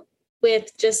parallel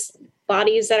with just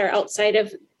bodies that are outside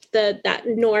of that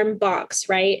norm box,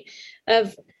 right?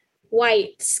 Of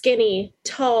white, skinny,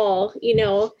 tall,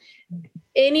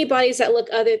 any bodies that look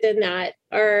other than that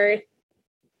are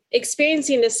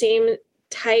experiencing the same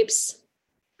types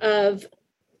of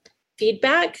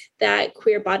feedback that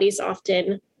queer bodies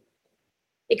often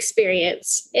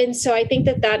experience. And so I think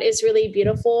that is really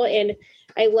beautiful. And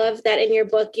I love that in your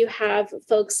book, you have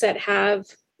folks that have,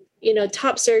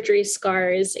 top surgery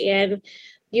scars, and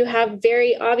you have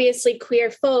very obviously queer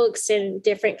folks and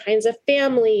different kinds of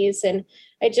families. And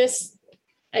it's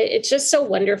just so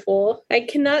wonderful. I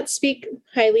cannot speak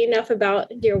highly enough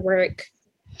about your work.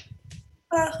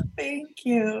 Oh, thank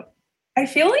you. I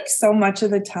feel like so much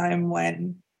of the time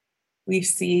when we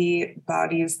see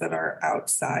bodies that are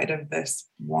outside of this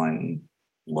one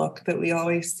look that we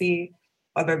always see,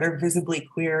 whether they're visibly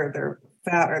queer, or they're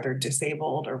fat, or they're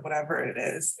disabled, or whatever it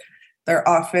is, they're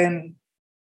often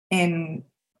in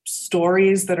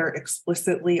stories that are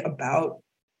explicitly about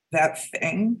that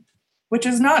thing, which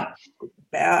is not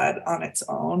bad on its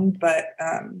own, but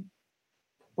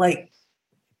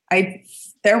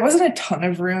there wasn't a ton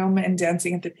of room in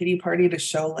Dancing at the Pity Party to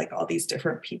show like all these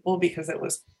different people, because it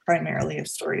was primarily a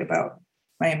story about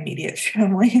my immediate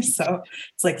family. So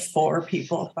it's like 4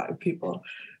 people, 5 people.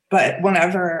 But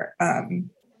whenever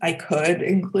I could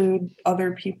include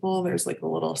other people, there's like a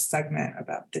little segment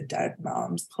about the Dead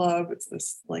Moms Club. It's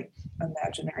this like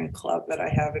imaginary club that I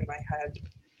have in my head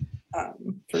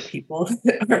for people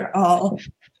that are all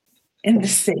in the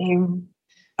same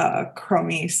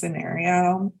crummy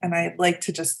scenario. And I'd like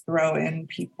to just throw in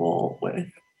people with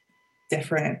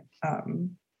different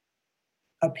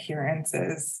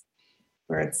appearances,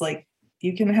 where it's like,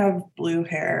 you can have blue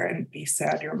hair and be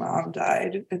sad your mom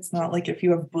died. It's not like if you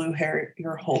have blue hair,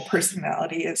 your whole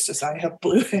personality is just, I have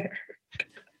blue hair.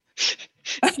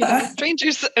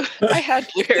 Strangers, I had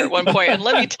blue hair at one point, and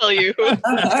let me tell you,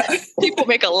 people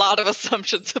make a lot of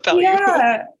assumptions about you.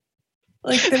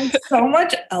 Like there's so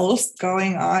much else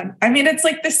going on. I mean, it's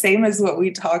like the same as what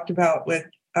we talked about with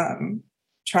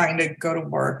trying to go to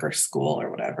work or school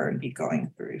or whatever and be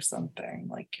going through something.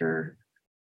 Like your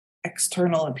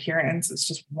external appearance is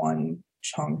just one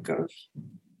chunk of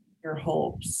your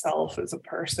whole self as a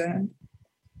person.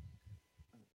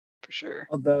 For sure.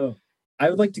 Although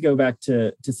I would like to go back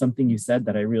to something you said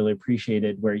that I really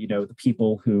appreciated, where, the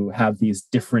people who have these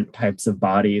different types of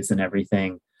bodies and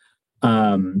everything,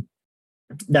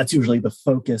 that's usually the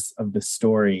focus of the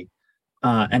story.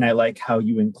 And I like how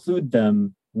you include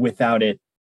them without it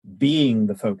being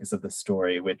the focus of the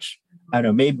story, which I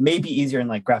don't know, may be easier in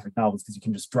like graphic novels because you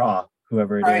can just draw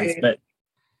whoever it is.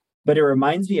 But it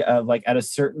reminds me of like at a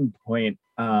certain point,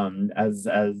 as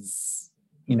I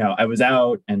was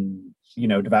out and,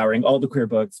 devouring all the queer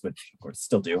books, which of course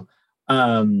still do.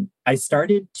 I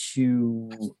started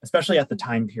to, especially at the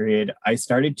time period, I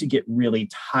started to get really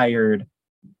tired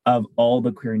of all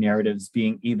the queer narratives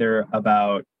being either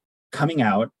about coming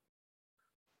out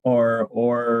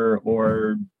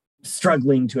or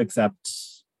struggling to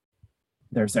accept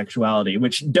their sexuality,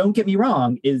 which, don't get me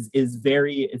wrong, is a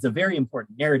very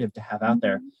important narrative to have out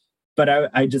there. But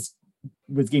I just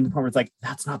was getting to the point where it's like,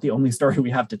 that's not the only story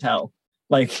we have to tell.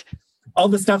 Like all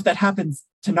the stuff that happens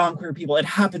to non-queer people, it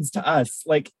happens to us.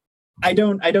 Like I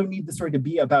don't need the story to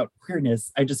be about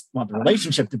queerness. I just want the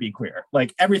relationship to be queer.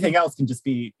 Like everything else can just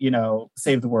be,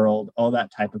 save the world, all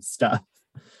that type of stuff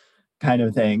kind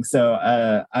of thing. So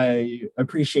I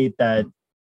appreciate that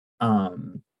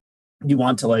you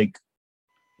want to like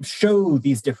show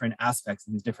these different aspects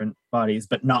of these different bodies,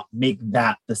 but not make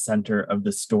that the center of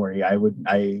the story. I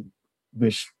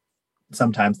wish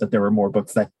sometimes that there were more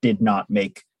books that did not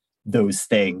make those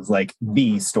things like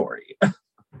the story.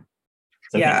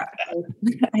 So yeah,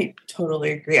 I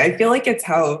totally agree. I feel like it's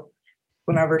how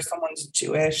whenever someone's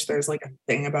Jewish, there's like a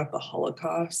thing about the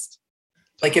Holocaust.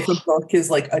 Like if a book is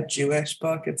like a Jewish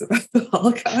book, it's about the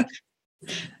Holocaust.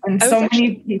 And so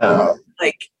many people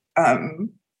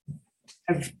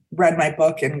have read my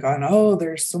book and gone, oh,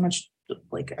 there's so much,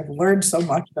 like I've learned so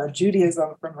much about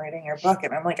Judaism from reading your book.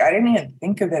 And I'm like, I didn't even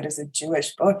think of it as a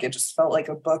Jewish book. It just felt like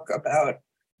a book about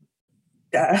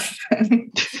death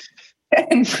and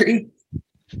grief.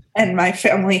 And my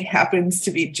family happens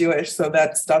to be Jewish, so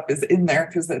that stuff is in there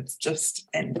because it's just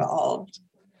involved.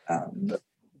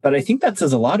 But I think that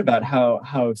says a lot about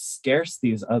how scarce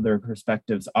these other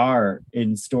perspectives are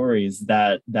in stories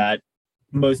that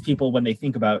most people, when they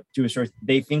think about Jewish stories,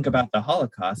 they think about the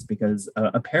Holocaust, because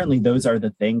apparently those are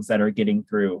the things that are getting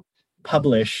through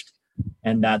published,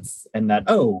 and that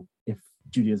if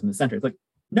Judaism is centered, it's like,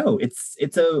 no,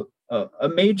 it's a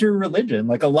major religion.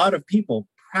 Like, a lot of people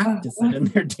practice it in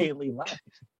their daily life.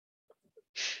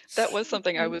 That was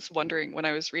something I was wondering when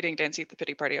I was reading Dancing at the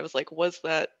Pity Party. I was like,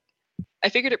 I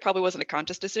figured it probably wasn't a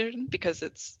conscious decision because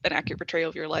it's an accurate portrayal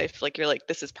of your life. Like, you're like,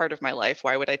 this is part of my life.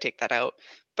 Why would I take that out?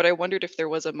 But I wondered if there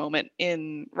was a moment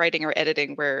in writing or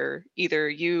editing where either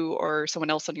you or someone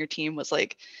else on your team was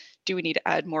like, do we need to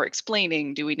add more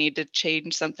explaining? Do we need to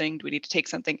change something? Do we need to take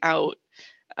something out?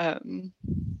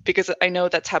 Because I know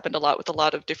that's happened a lot with a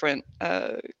lot of different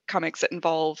comics that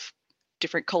involve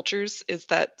different cultures, is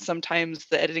that sometimes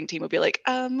the editing team will be like,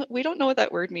 we don't know what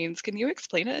that word means. Can you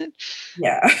explain it?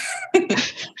 Yeah.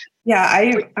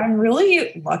 Yeah, I'm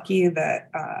really lucky that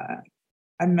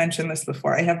I mentioned this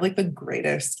before. I have like the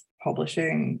greatest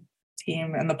publishing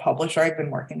team, and the publisher I've been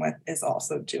working with is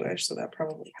also Jewish, so that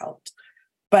probably helped.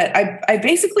 But I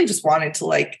basically just wanted to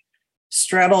like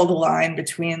straddle the line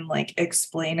between like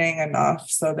explaining enough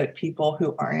so that people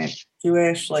who aren't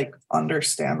Jewish like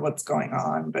understand what's going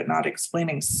on, but not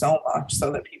explaining so much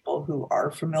so that people who are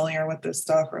familiar with this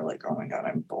stuff are like, oh my God,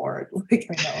 I'm bored. Like,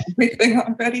 I know everything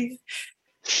already.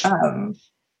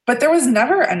 But there was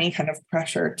never any kind of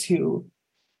pressure to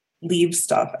leave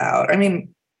stuff out. I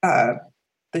mean,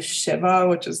 the Shiva,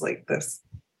 which is like this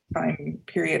time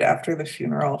period after the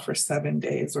funeral for 7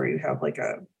 days where you have like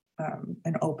an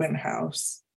open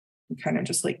house and kind of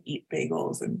just like eat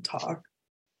bagels and talk.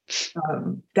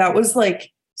 That was like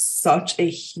such a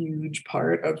huge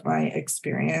part of my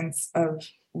experience of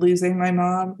losing my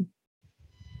mom.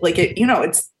 Like,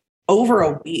 it's over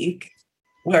a week,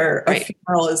 where a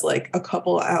funeral is like a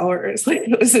couple hours. Like,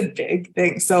 it was a big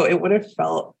thing. So it would have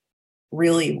felt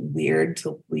really weird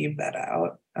to leave that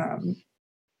out.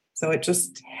 So it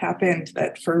just happened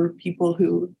that for people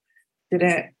who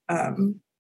didn't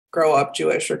grow up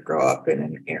Jewish or grow up in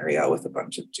an area with a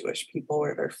bunch of Jewish people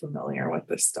where they're familiar with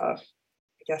this stuff,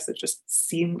 I guess it just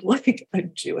seemed like a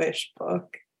Jewish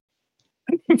book.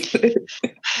 It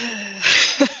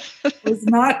was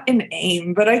not an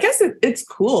aim, but I guess it's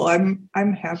cool.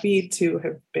 I'm happy to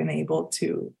have been able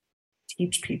to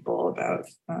teach people about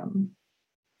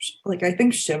like, I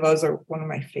think Shivas are one of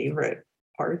my favorite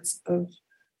parts of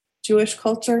Jewish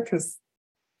culture, because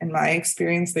in my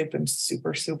experience, they've been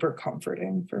super, super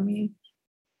comforting for me.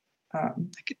 So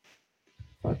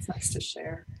it's nice to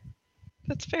share.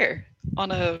 That's fair.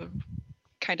 On a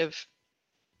kind of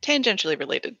tangentially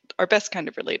related, or best kind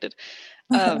of related,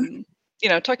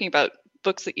 talking about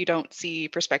books that you don't see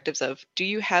perspectives of, do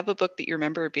you have a book that you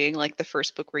remember being like the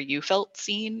first book where you felt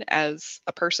seen as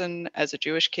a person, as a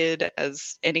Jewish kid,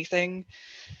 as anything?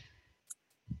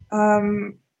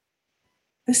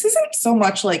 This isn't so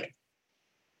much like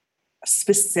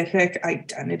specific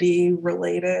identity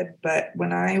related, but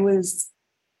when I was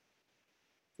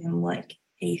in like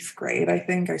 8th grade, I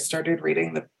think I started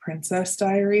reading the Princess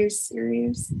Diaries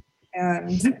series.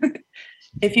 And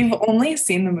if you've only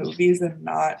seen the movies and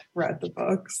not read the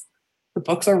books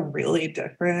are really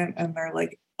different, and they're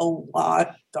like a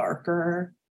lot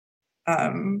darker.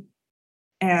 And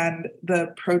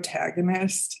the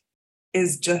protagonist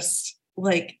is just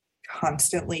like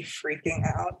constantly freaking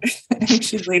out. And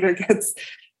she later gets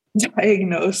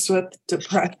diagnosed with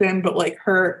depression, but like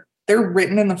they're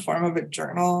written in the form of a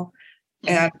journal,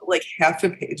 and like half the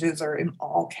pages are in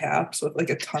all caps with like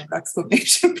a ton of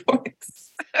exclamation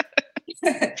points.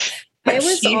 I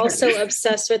was also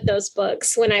obsessed with those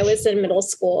books when I was in middle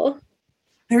school.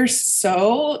 They're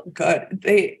so good.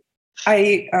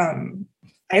 I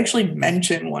actually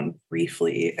mentioned one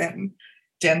briefly in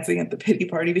Dancing at the Pity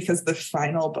Party because the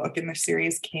final book in the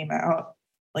series came out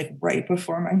like right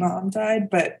before my mom died.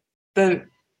 But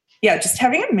just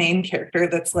having a main character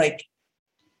that's like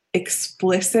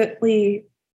explicitly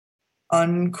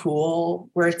uncool,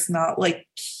 where it's not like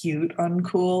cute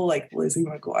uncool like Lizzie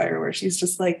McGuire, where she's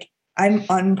just like, I'm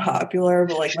unpopular,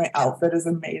 but like my outfit is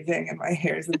amazing and my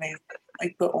hair is amazing.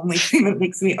 Like, the only thing that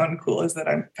makes me uncool is that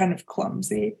I'm kind of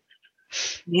clumsy.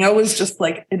 Nia was just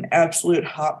like an absolute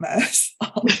hot mess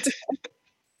all the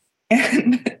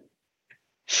time.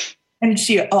 And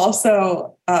she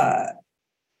also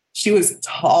she was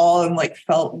tall and like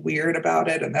felt weird about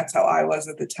it, and that's how I was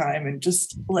at the time. And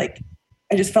just like,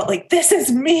 I just felt like, this is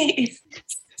me.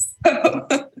 So,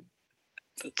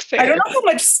 I don't know how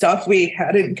much stuff we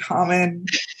had in common,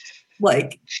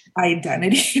 like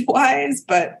identity wise,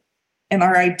 but in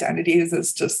our identities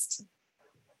is just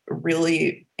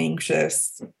really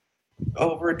anxious,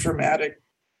 over dramatic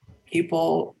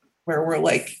people where we're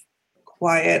like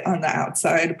quiet on the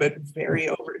outside, but very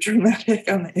over dramatic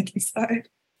on the inside.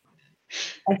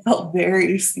 I felt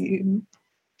very seen.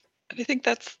 I think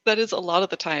that is a lot of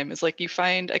the time is like you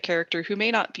find a character who may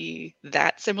not be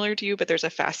that similar to you, but there's a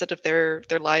facet of their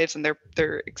lives and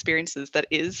their experiences that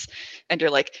is, and you're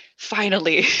like,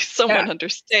 finally, someone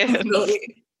understands.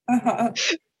 Really.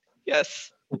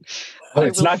 Yes. Oh,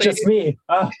 it's not just me.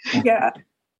 Oh. Yeah.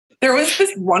 There was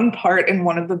this one part in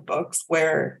one of the books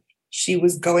where she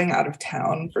was going out of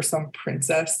town for some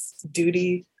princess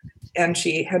duty, and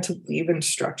she had to leave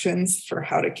instructions for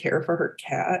how to care for her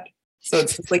cat. So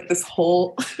it's just like this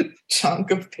whole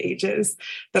chunk of pages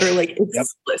that are like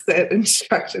explicit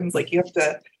instructions. Like you have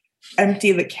to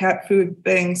empty the cat food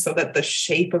thing so that the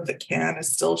shape of the can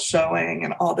is still showing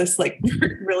and all this like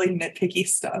really nitpicky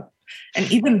stuff.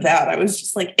 And even that, I was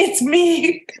just like, it's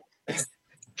me.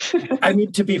 I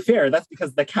mean, to be fair, that's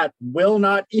because the cat will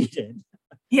not eat it.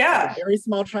 Yeah. A very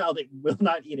small child, it will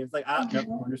not eat it. It's like, no,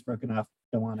 corner's broken off.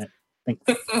 Don't want it. Thanks.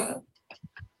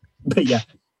 But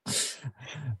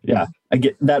yeah, I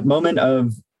get that moment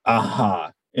of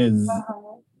aha is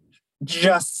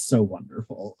just so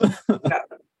wonderful.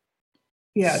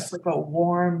 Yeah, it's like a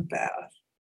warm bath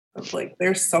of like,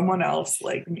 there's someone else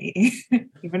like me,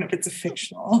 even if it's a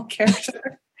fictional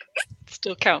character.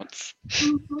 Still counts.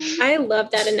 I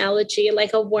love that analogy,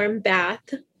 like a warm bath.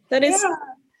 That is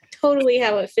totally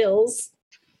how it feels.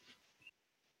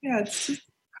 Yeah, it's just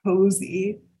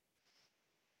cozy.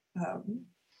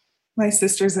 My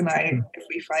sisters and I, if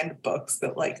we find books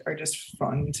that like are just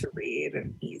fun to read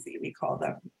and easy, we call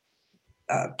them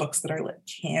books that are like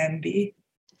candy.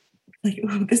 Like,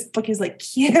 ooh, this book is like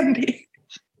candy.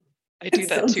 I do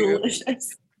that so too.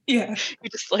 Delicious. Yeah. You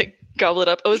just like gobble it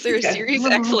up. Oh, is there a series?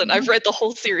 Excellent. I've read the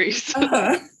whole series.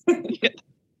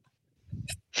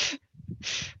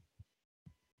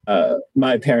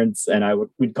 My parents and I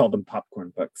we'd call them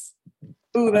popcorn books.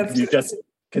 Ooh, that's because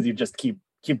you just keep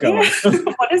going. Yeah.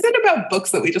 What is it about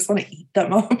books that we just want to eat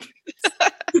them up?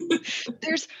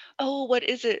 What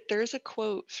is it? There's a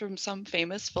quote from some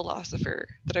famous philosopher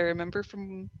that I remember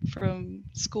from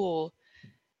school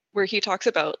where he talks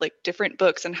about like different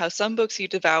books and how some books you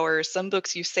devour, some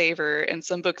books you savor, and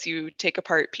some books you take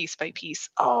apart piece by piece.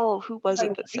 Oh, who was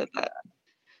it that said that?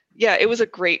 Yeah, it was a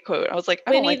great quote. I was like,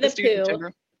 I don't like this dude in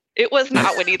general. It was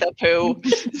not Winnie the Pooh.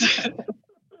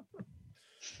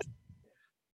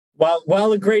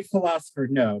 While a great philosopher,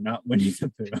 no, not Winnie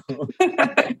the Pooh.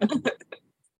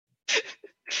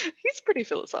 He's pretty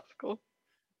philosophical.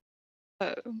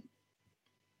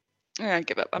 I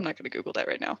give up. I'm not going to Google that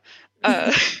right now.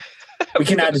 We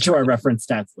can add it to our reference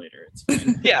stats later. It's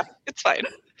fine. Yeah, it's fine.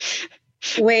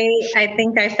 Wait, I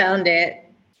think I found it.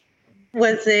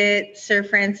 Was it Sir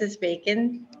Francis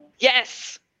Bacon?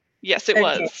 Yes, it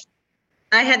was.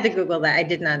 I had to Google that. I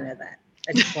did not know that.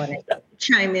 I just wanted to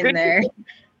chime in there.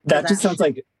 That just sounds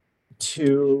like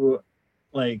too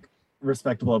like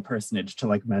respectable a personage to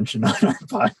like mention on our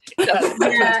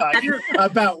podcast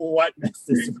about what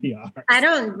messes we are. I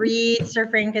don't read Sir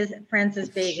Francis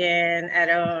Bacon. I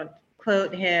don't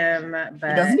quote him, but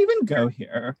he doesn't even go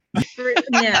here. No,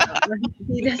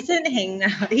 he doesn't hang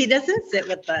out. He doesn't sit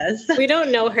with us. We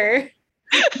don't know her.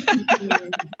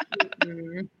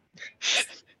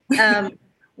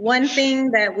 One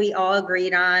thing that we all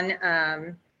agreed on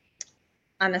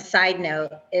a side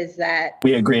note, is that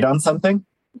we agreed on something.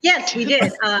 Yes, we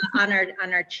did on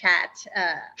our chat,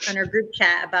 on our group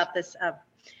chat about this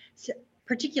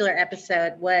particular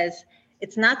episode. Was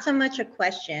it's not so much a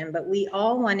question, but we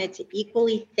all wanted to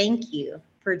equally thank you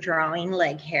for drawing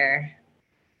leg hair.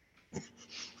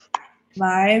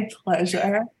 My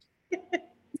pleasure.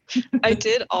 I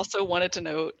did also wanted to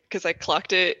note, because I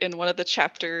clocked it in one of the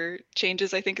chapter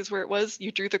changes, I think is where it was.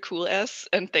 You drew the cool S,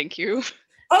 and thank you.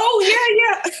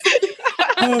 Oh, yeah.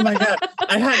 Oh, my God.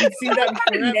 I hadn't seen that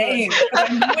forever. Name, but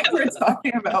I knew what you were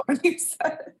talking about when you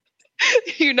said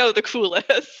it. You know the cool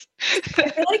S. I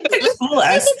feel like the cool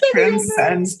S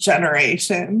transcends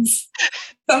generations.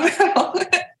 Somehow,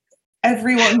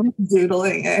 everyone was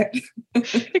doodling it.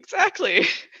 Exactly.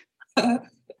 A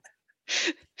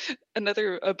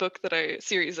book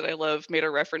series that I love made a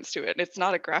reference to it, and it's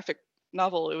not a graphic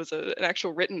novel. It was an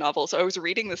actual written novel. So I was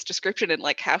reading this description, and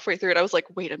like halfway through it, I was like,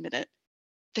 wait a minute,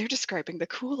 they're describing the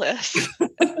coolest.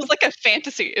 It was like a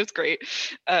fantasy. It was great.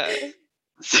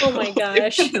 Oh my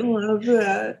gosh. I love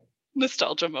that.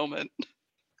 Nostalgia moment.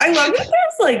 I love that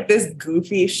there's like this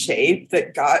goofy shape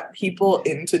that got people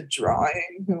into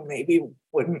drawing who maybe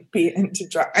wouldn't be into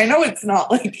drawing. I know it's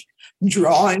not like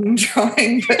drawing,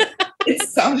 but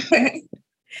it's something.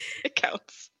 It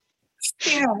counts.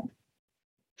 Yeah.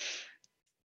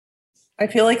 I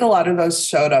feel like a lot of those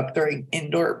showed up during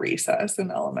indoor recess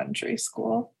in elementary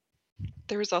school.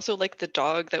 There was also like the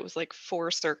dog that was like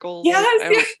 4 circles.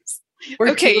 Yes. Where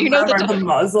Okay, 2 you know of them the are the dog.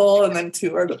 muzzle and then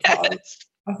 2 are the paws. Yes.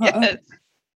 Uh-huh. Yes.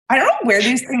 I don't know where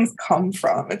these things come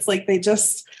from. It's like they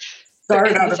just They're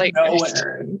start in out the of zeitgeist.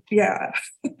 nowhere. And, yeah.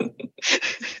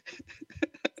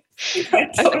 I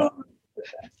totally-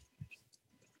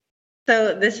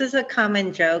 So this is a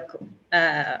common joke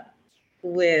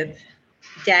with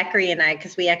Daiquiri and I,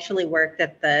 because we actually worked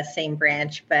at the same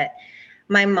branch, but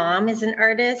my mom is an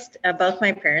artist. Both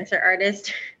my parents are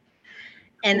artists.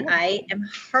 And I am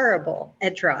horrible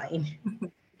at drawing.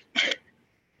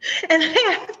 And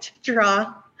I have to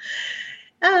draw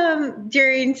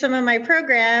during some of my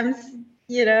programs,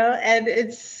 and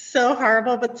it's so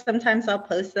horrible, but sometimes I'll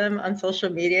post them on social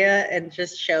media and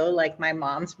just show like my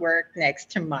mom's work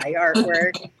next to my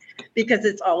artwork because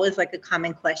it's always like a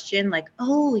common question, like,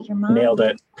 oh, your mom Nailed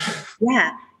it.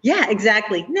 Yeah,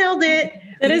 exactly. Nailed it.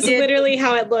 That is literally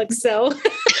how it looks. So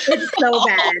It's so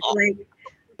bad. Like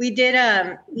we did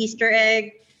Easter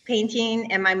egg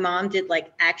painting, and my mom did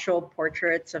like actual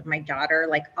portraits of my daughter,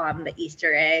 like on the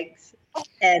Easter eggs.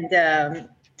 And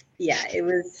it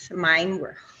was, mine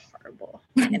were horrible.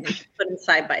 And we put them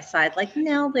side by side, like,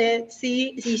 nailed it.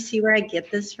 See, you see where I get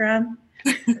this from?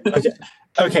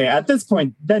 Okay, at this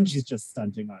point, then she's just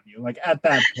stunting on you. Like at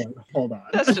that point, hold on.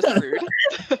 That's just rude.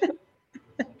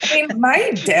 I mean,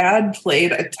 my dad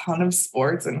played a ton of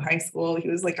sports in high school. He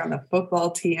was like on the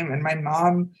football team, and my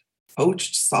mom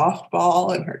coached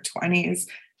softball in her 20s,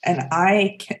 and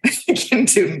I can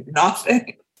do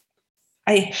nothing.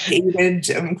 I hated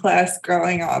gym class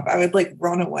growing up. I would like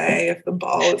run away if the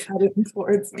ball was heading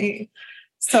towards me.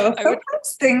 So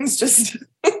sometimes things just,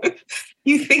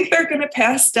 you think they're going to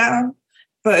pass down,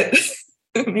 but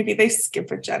maybe they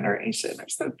skip a generation or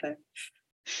something.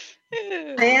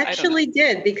 I actually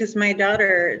did, because my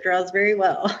daughter draws very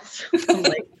well. So I'm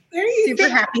like super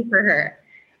happy for her.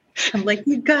 I'm like,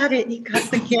 you got it. You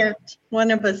got the gift.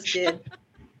 One of us did.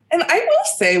 And I will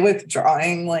say with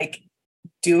drawing, like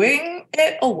doing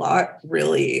it a lot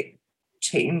really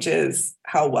changes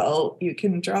how well you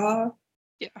can draw.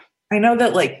 Yeah. I know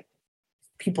that like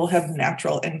people have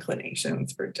natural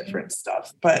inclinations for different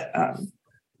stuff, but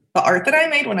the art that I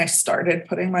made when I started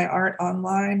putting my art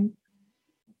online,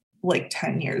 like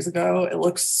 10 years ago, it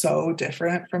looks so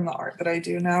different from the art that I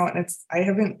do now. And I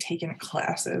haven't taken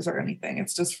classes or anything.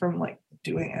 It's just from like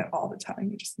doing it all the time.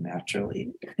 You just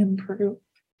naturally improve.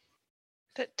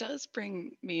 That does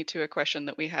bring me to a question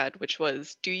that we had, which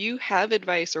was, do you have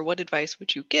advice, or what advice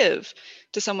would you give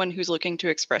to someone who's looking to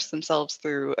express themselves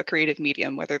through a creative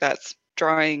medium, whether that's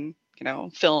drawing,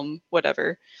 film,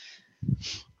 whatever?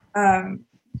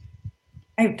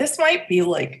 This might be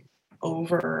like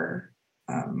over,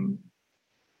 I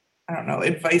don't know,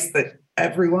 advice that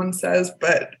everyone says,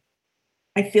 but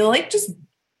I feel like just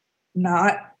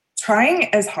not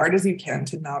trying as hard as you can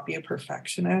to not be a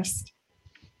perfectionist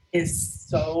is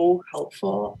so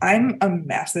helpful. I'm a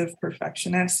massive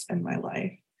perfectionist in my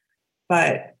life,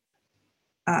 but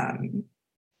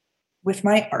with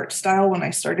my art style, when I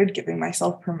started giving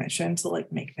myself permission to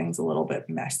like make things a little bit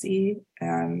messy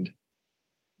and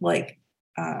like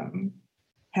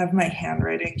have my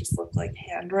handwriting just look like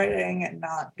handwriting and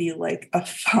not be like a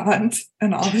font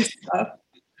and all this stuff,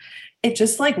 it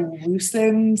just like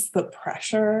loosens the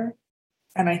pressure.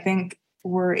 And I think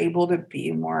we're able to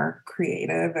be more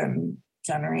creative and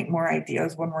generate more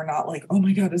ideas when we're not like, oh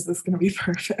my God, is this going to be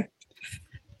perfect?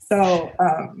 So,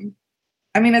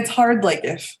 I mean, it's hard, like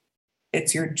if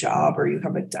it's your job or you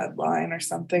have a deadline or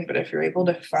something, but if you're able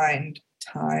to find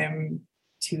time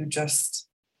to just,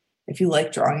 if you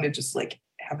like drawing, to just like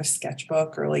have a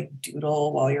sketchbook or like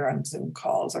doodle while you're on Zoom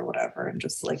calls or whatever, and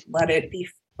just like let it be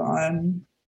fun.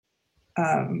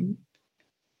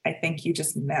 I think you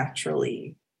just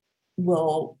naturally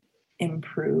will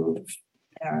improve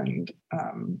and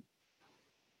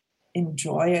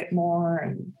enjoy it more.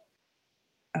 And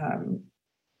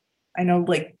I know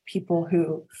like people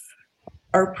who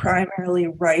are primarily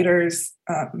writers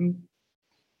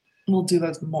will do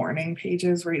those morning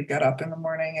pages where you get up in the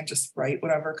morning and just write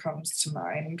whatever comes to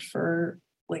mind for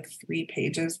like 3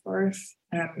 pages worth.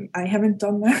 And I haven't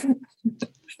done that.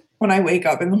 When I wake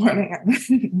up in the morning,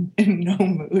 I'm in no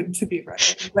mood to be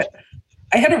writing. But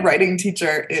I had a writing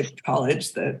teacher in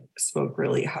college that spoke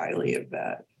really highly of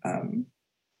that.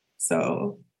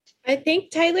 So I think,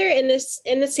 Tyler, in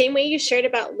the same way you shared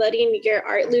about letting your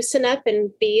art loosen up and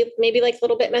be maybe like a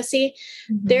little bit messy,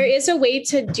 there is a way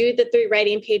to do the 3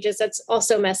 writing pages that's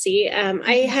also messy.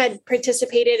 I had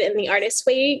participated in the Artist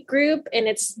Way group, and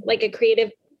it's like a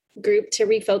creative group to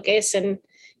refocus and,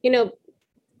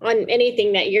 on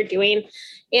anything that you're doing.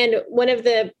 And one of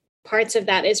the parts of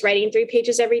that is writing 3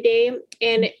 pages every day.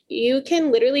 And you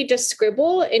can literally just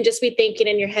scribble and just be thinking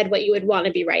in your head what you would want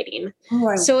to be writing.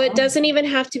 So it doesn't even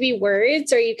have to be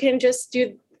words, or you can just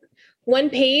do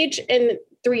 1 page and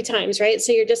 3 times, right?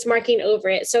 So you're just marking over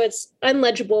it. So it's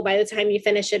unlegible by the time you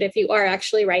finish it if you are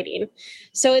actually writing.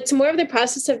 So it's more of the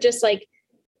process of just like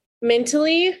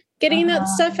mentally getting that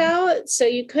stuff out. So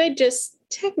you could just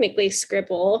technically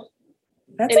scribble.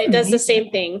 That's and it does amazing. the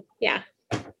same thing. Yeah.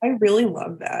 I really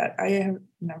love that. I have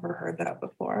never heard that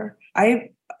before. I'm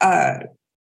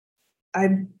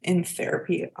in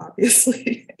therapy,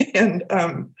 obviously. And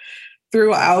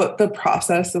throughout the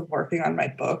process of working on my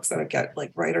books, I would get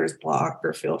like writer's block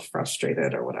or feel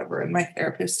frustrated or whatever. And my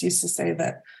therapist used to say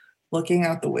that looking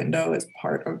out the window is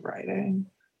part of writing.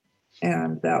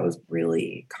 And that was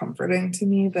really comforting to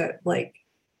me, that like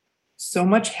so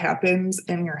much happens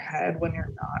in your head when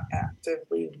you're not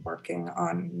actively working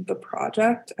on the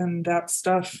project. And that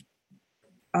stuff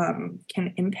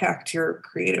can impact your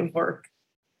creative work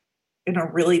in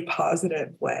a really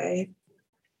positive way.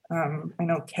 I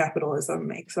know capitalism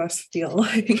makes us feel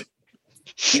like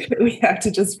we have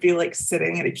to just be like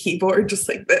sitting at a keyboard just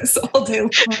like this all day long.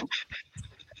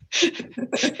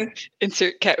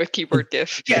 Insert cat with keyboard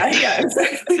gif. Yeah,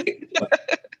 exactly.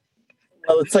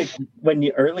 Well, it's like when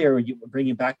you bring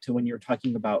it back to when you were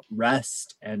talking about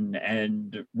rest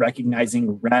and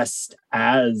recognizing rest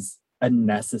as a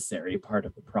necessary part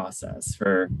of the process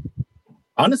for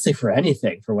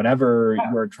anything, for whatever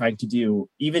you're trying to do,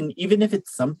 even if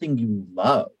it's something you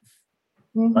love.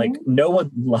 Like no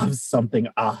one loves something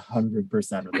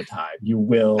 100% of the time. You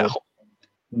will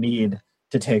need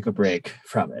to take a break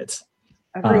from it.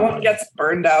 Everyone gets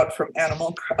burned out from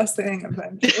Animal Crossing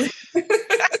eventually.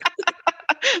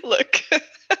 Look.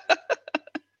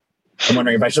 I'm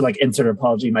wondering if I should like insert an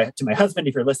apology to my husband.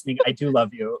 If you're listening, I do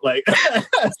love you. Like,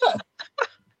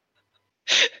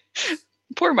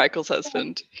 poor Michael's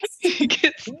husband.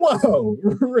 Whoa,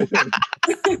 rude.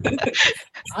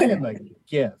 I am a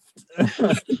gift.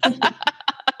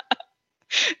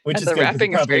 Which and is the good,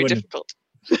 wrapping is very difficult.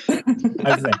 I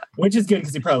was saying, which is good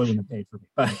because he probably wouldn't have paid for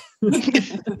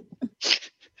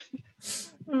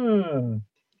me.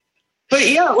 But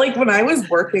yeah, like when I was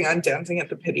working on Dancing at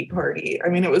the Pity Party, I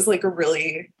mean, it was like a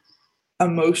really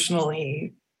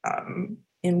emotionally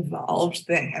involved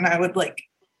thing. And I would like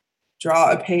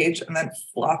draw a page and then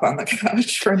flop on the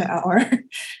couch for an hour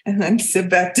and then sit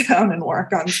back down and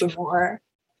work on some more.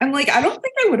 And like, I don't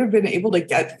think I would have been able to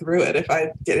get through it if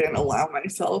I didn't allow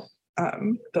myself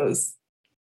those,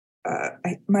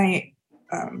 my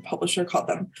publisher called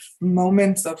them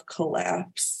moments of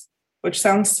collapse, which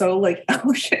sounds so like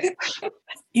elegant,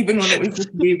 even when it was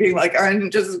just me being like,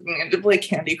 I'm just going to play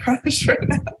Candy Crush right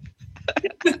now.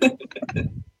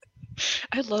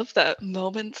 I love that,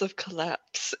 moments of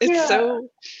collapse. It's so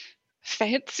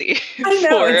fancy. I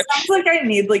know. It sounds like I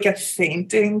need like a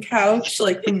fainting couch,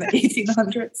 like from the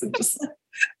 1800s, and just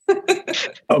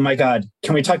Oh my God.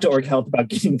 Can we talk to Org Health about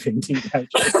getting fainting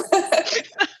couches?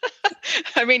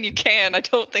 I mean, you can. I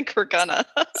don't think we're gonna.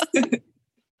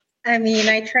 I mean,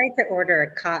 I tried to order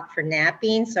a cot for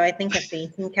napping, so I think a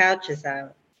fainting couch is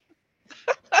out.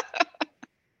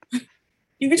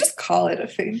 You could just call it a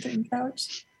fainting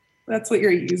couch. That's what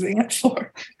you're using it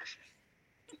for.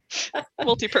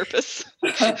 Multi-purpose.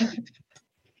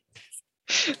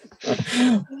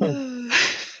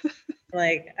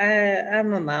 Like,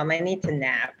 I'm a mom. I need to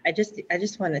nap. I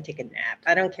just want to take a nap.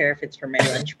 I don't care if it's for my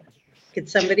lunch. Could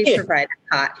somebody provide a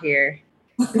cot here?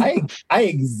 I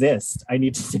exist. I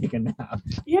need to take a nap.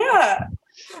 Yeah.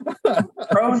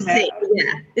 Pro nap.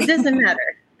 Yeah. It doesn't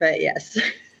matter, but yes.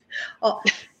 Oh,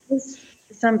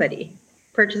 somebody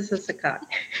purchase us a cot.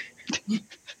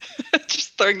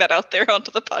 Just throwing that out there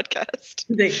onto the podcast.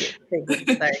 Thank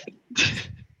you. Sorry.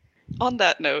 On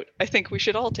that note, I think we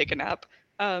should all take a nap.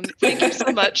 Thank you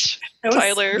so much,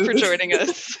 Tyler, for joining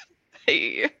us.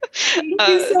 Hey. Thank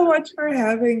you so much for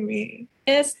having me.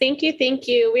 Yes, thank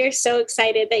you. We are so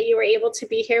excited that you were able to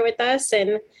be here with us,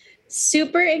 and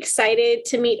super excited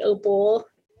to meet Opal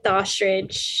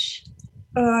Doshridge.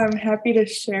 I'm happy to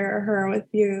share her with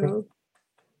you.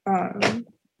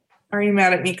 Are You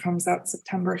Mad at Me comes out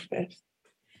September 5th,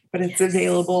 but it's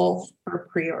available for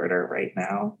pre-order right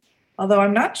now. Although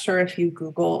I'm not sure if you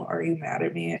Google Are You Mad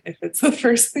at Me, if it's the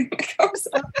first thing that comes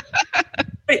up.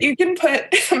 But you can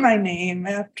put my name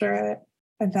after it,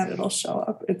 and then it'll show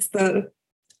up. It's the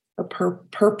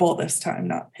purple this time,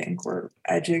 not pink. We're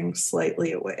edging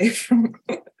slightly away from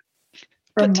But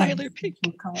my Tyler Pink.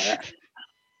 color.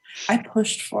 I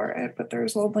pushed for it, but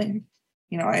there's only,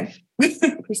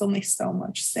 there's only so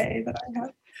much say that I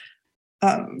have.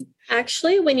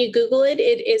 Actually, when you Google it,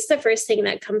 it is the first thing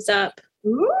that comes up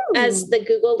as the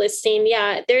Google listing.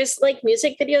 Yeah, there's like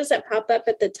music videos that pop up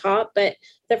at the top, but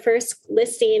the first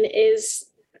listing is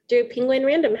through Penguin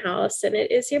Random House, and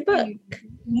it is your book.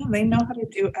 Yeah, they know how to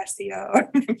do SEO. I'm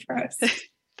impressed.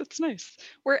 That's nice.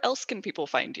 Where else can people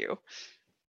find you?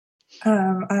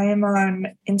 I am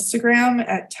on Instagram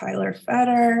at Tyler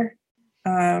Fetter.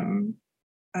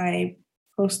 I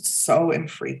post so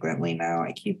infrequently now.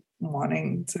 I keep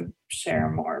wanting to share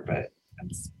more, but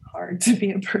it's hard to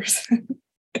be a person.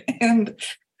 And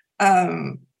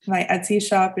my Etsy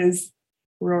shop is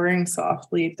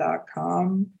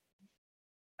roaringsoftly.com.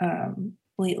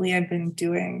 Lately, I've been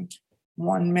doing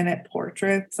 1-minute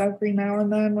portraits every now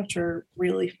and then, which are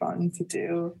really fun to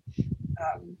do.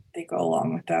 They go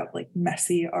along with that like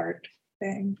messy art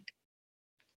thing.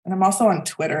 And I'm also on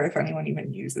Twitter, if anyone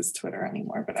even uses Twitter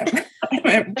anymore, but I'm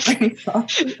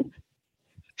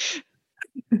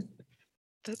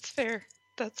That's fair.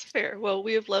 That's fair. Well,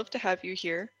 we have loved to have you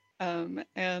here.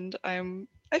 And I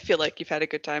feel like you've had a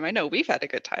good time. I know we've had a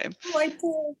good time. Oh, I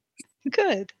did.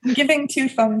 Good. I'm giving 2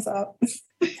 thumbs up.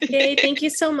 Yay, thank you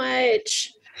so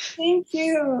much. Thank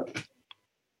you.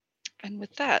 And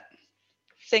with that,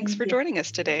 thanks for joining us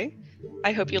today.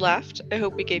 I hope you laughed. I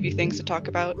hope we gave you things to talk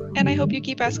about. And I hope you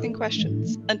keep asking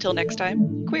questions. Until next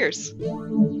time, queers.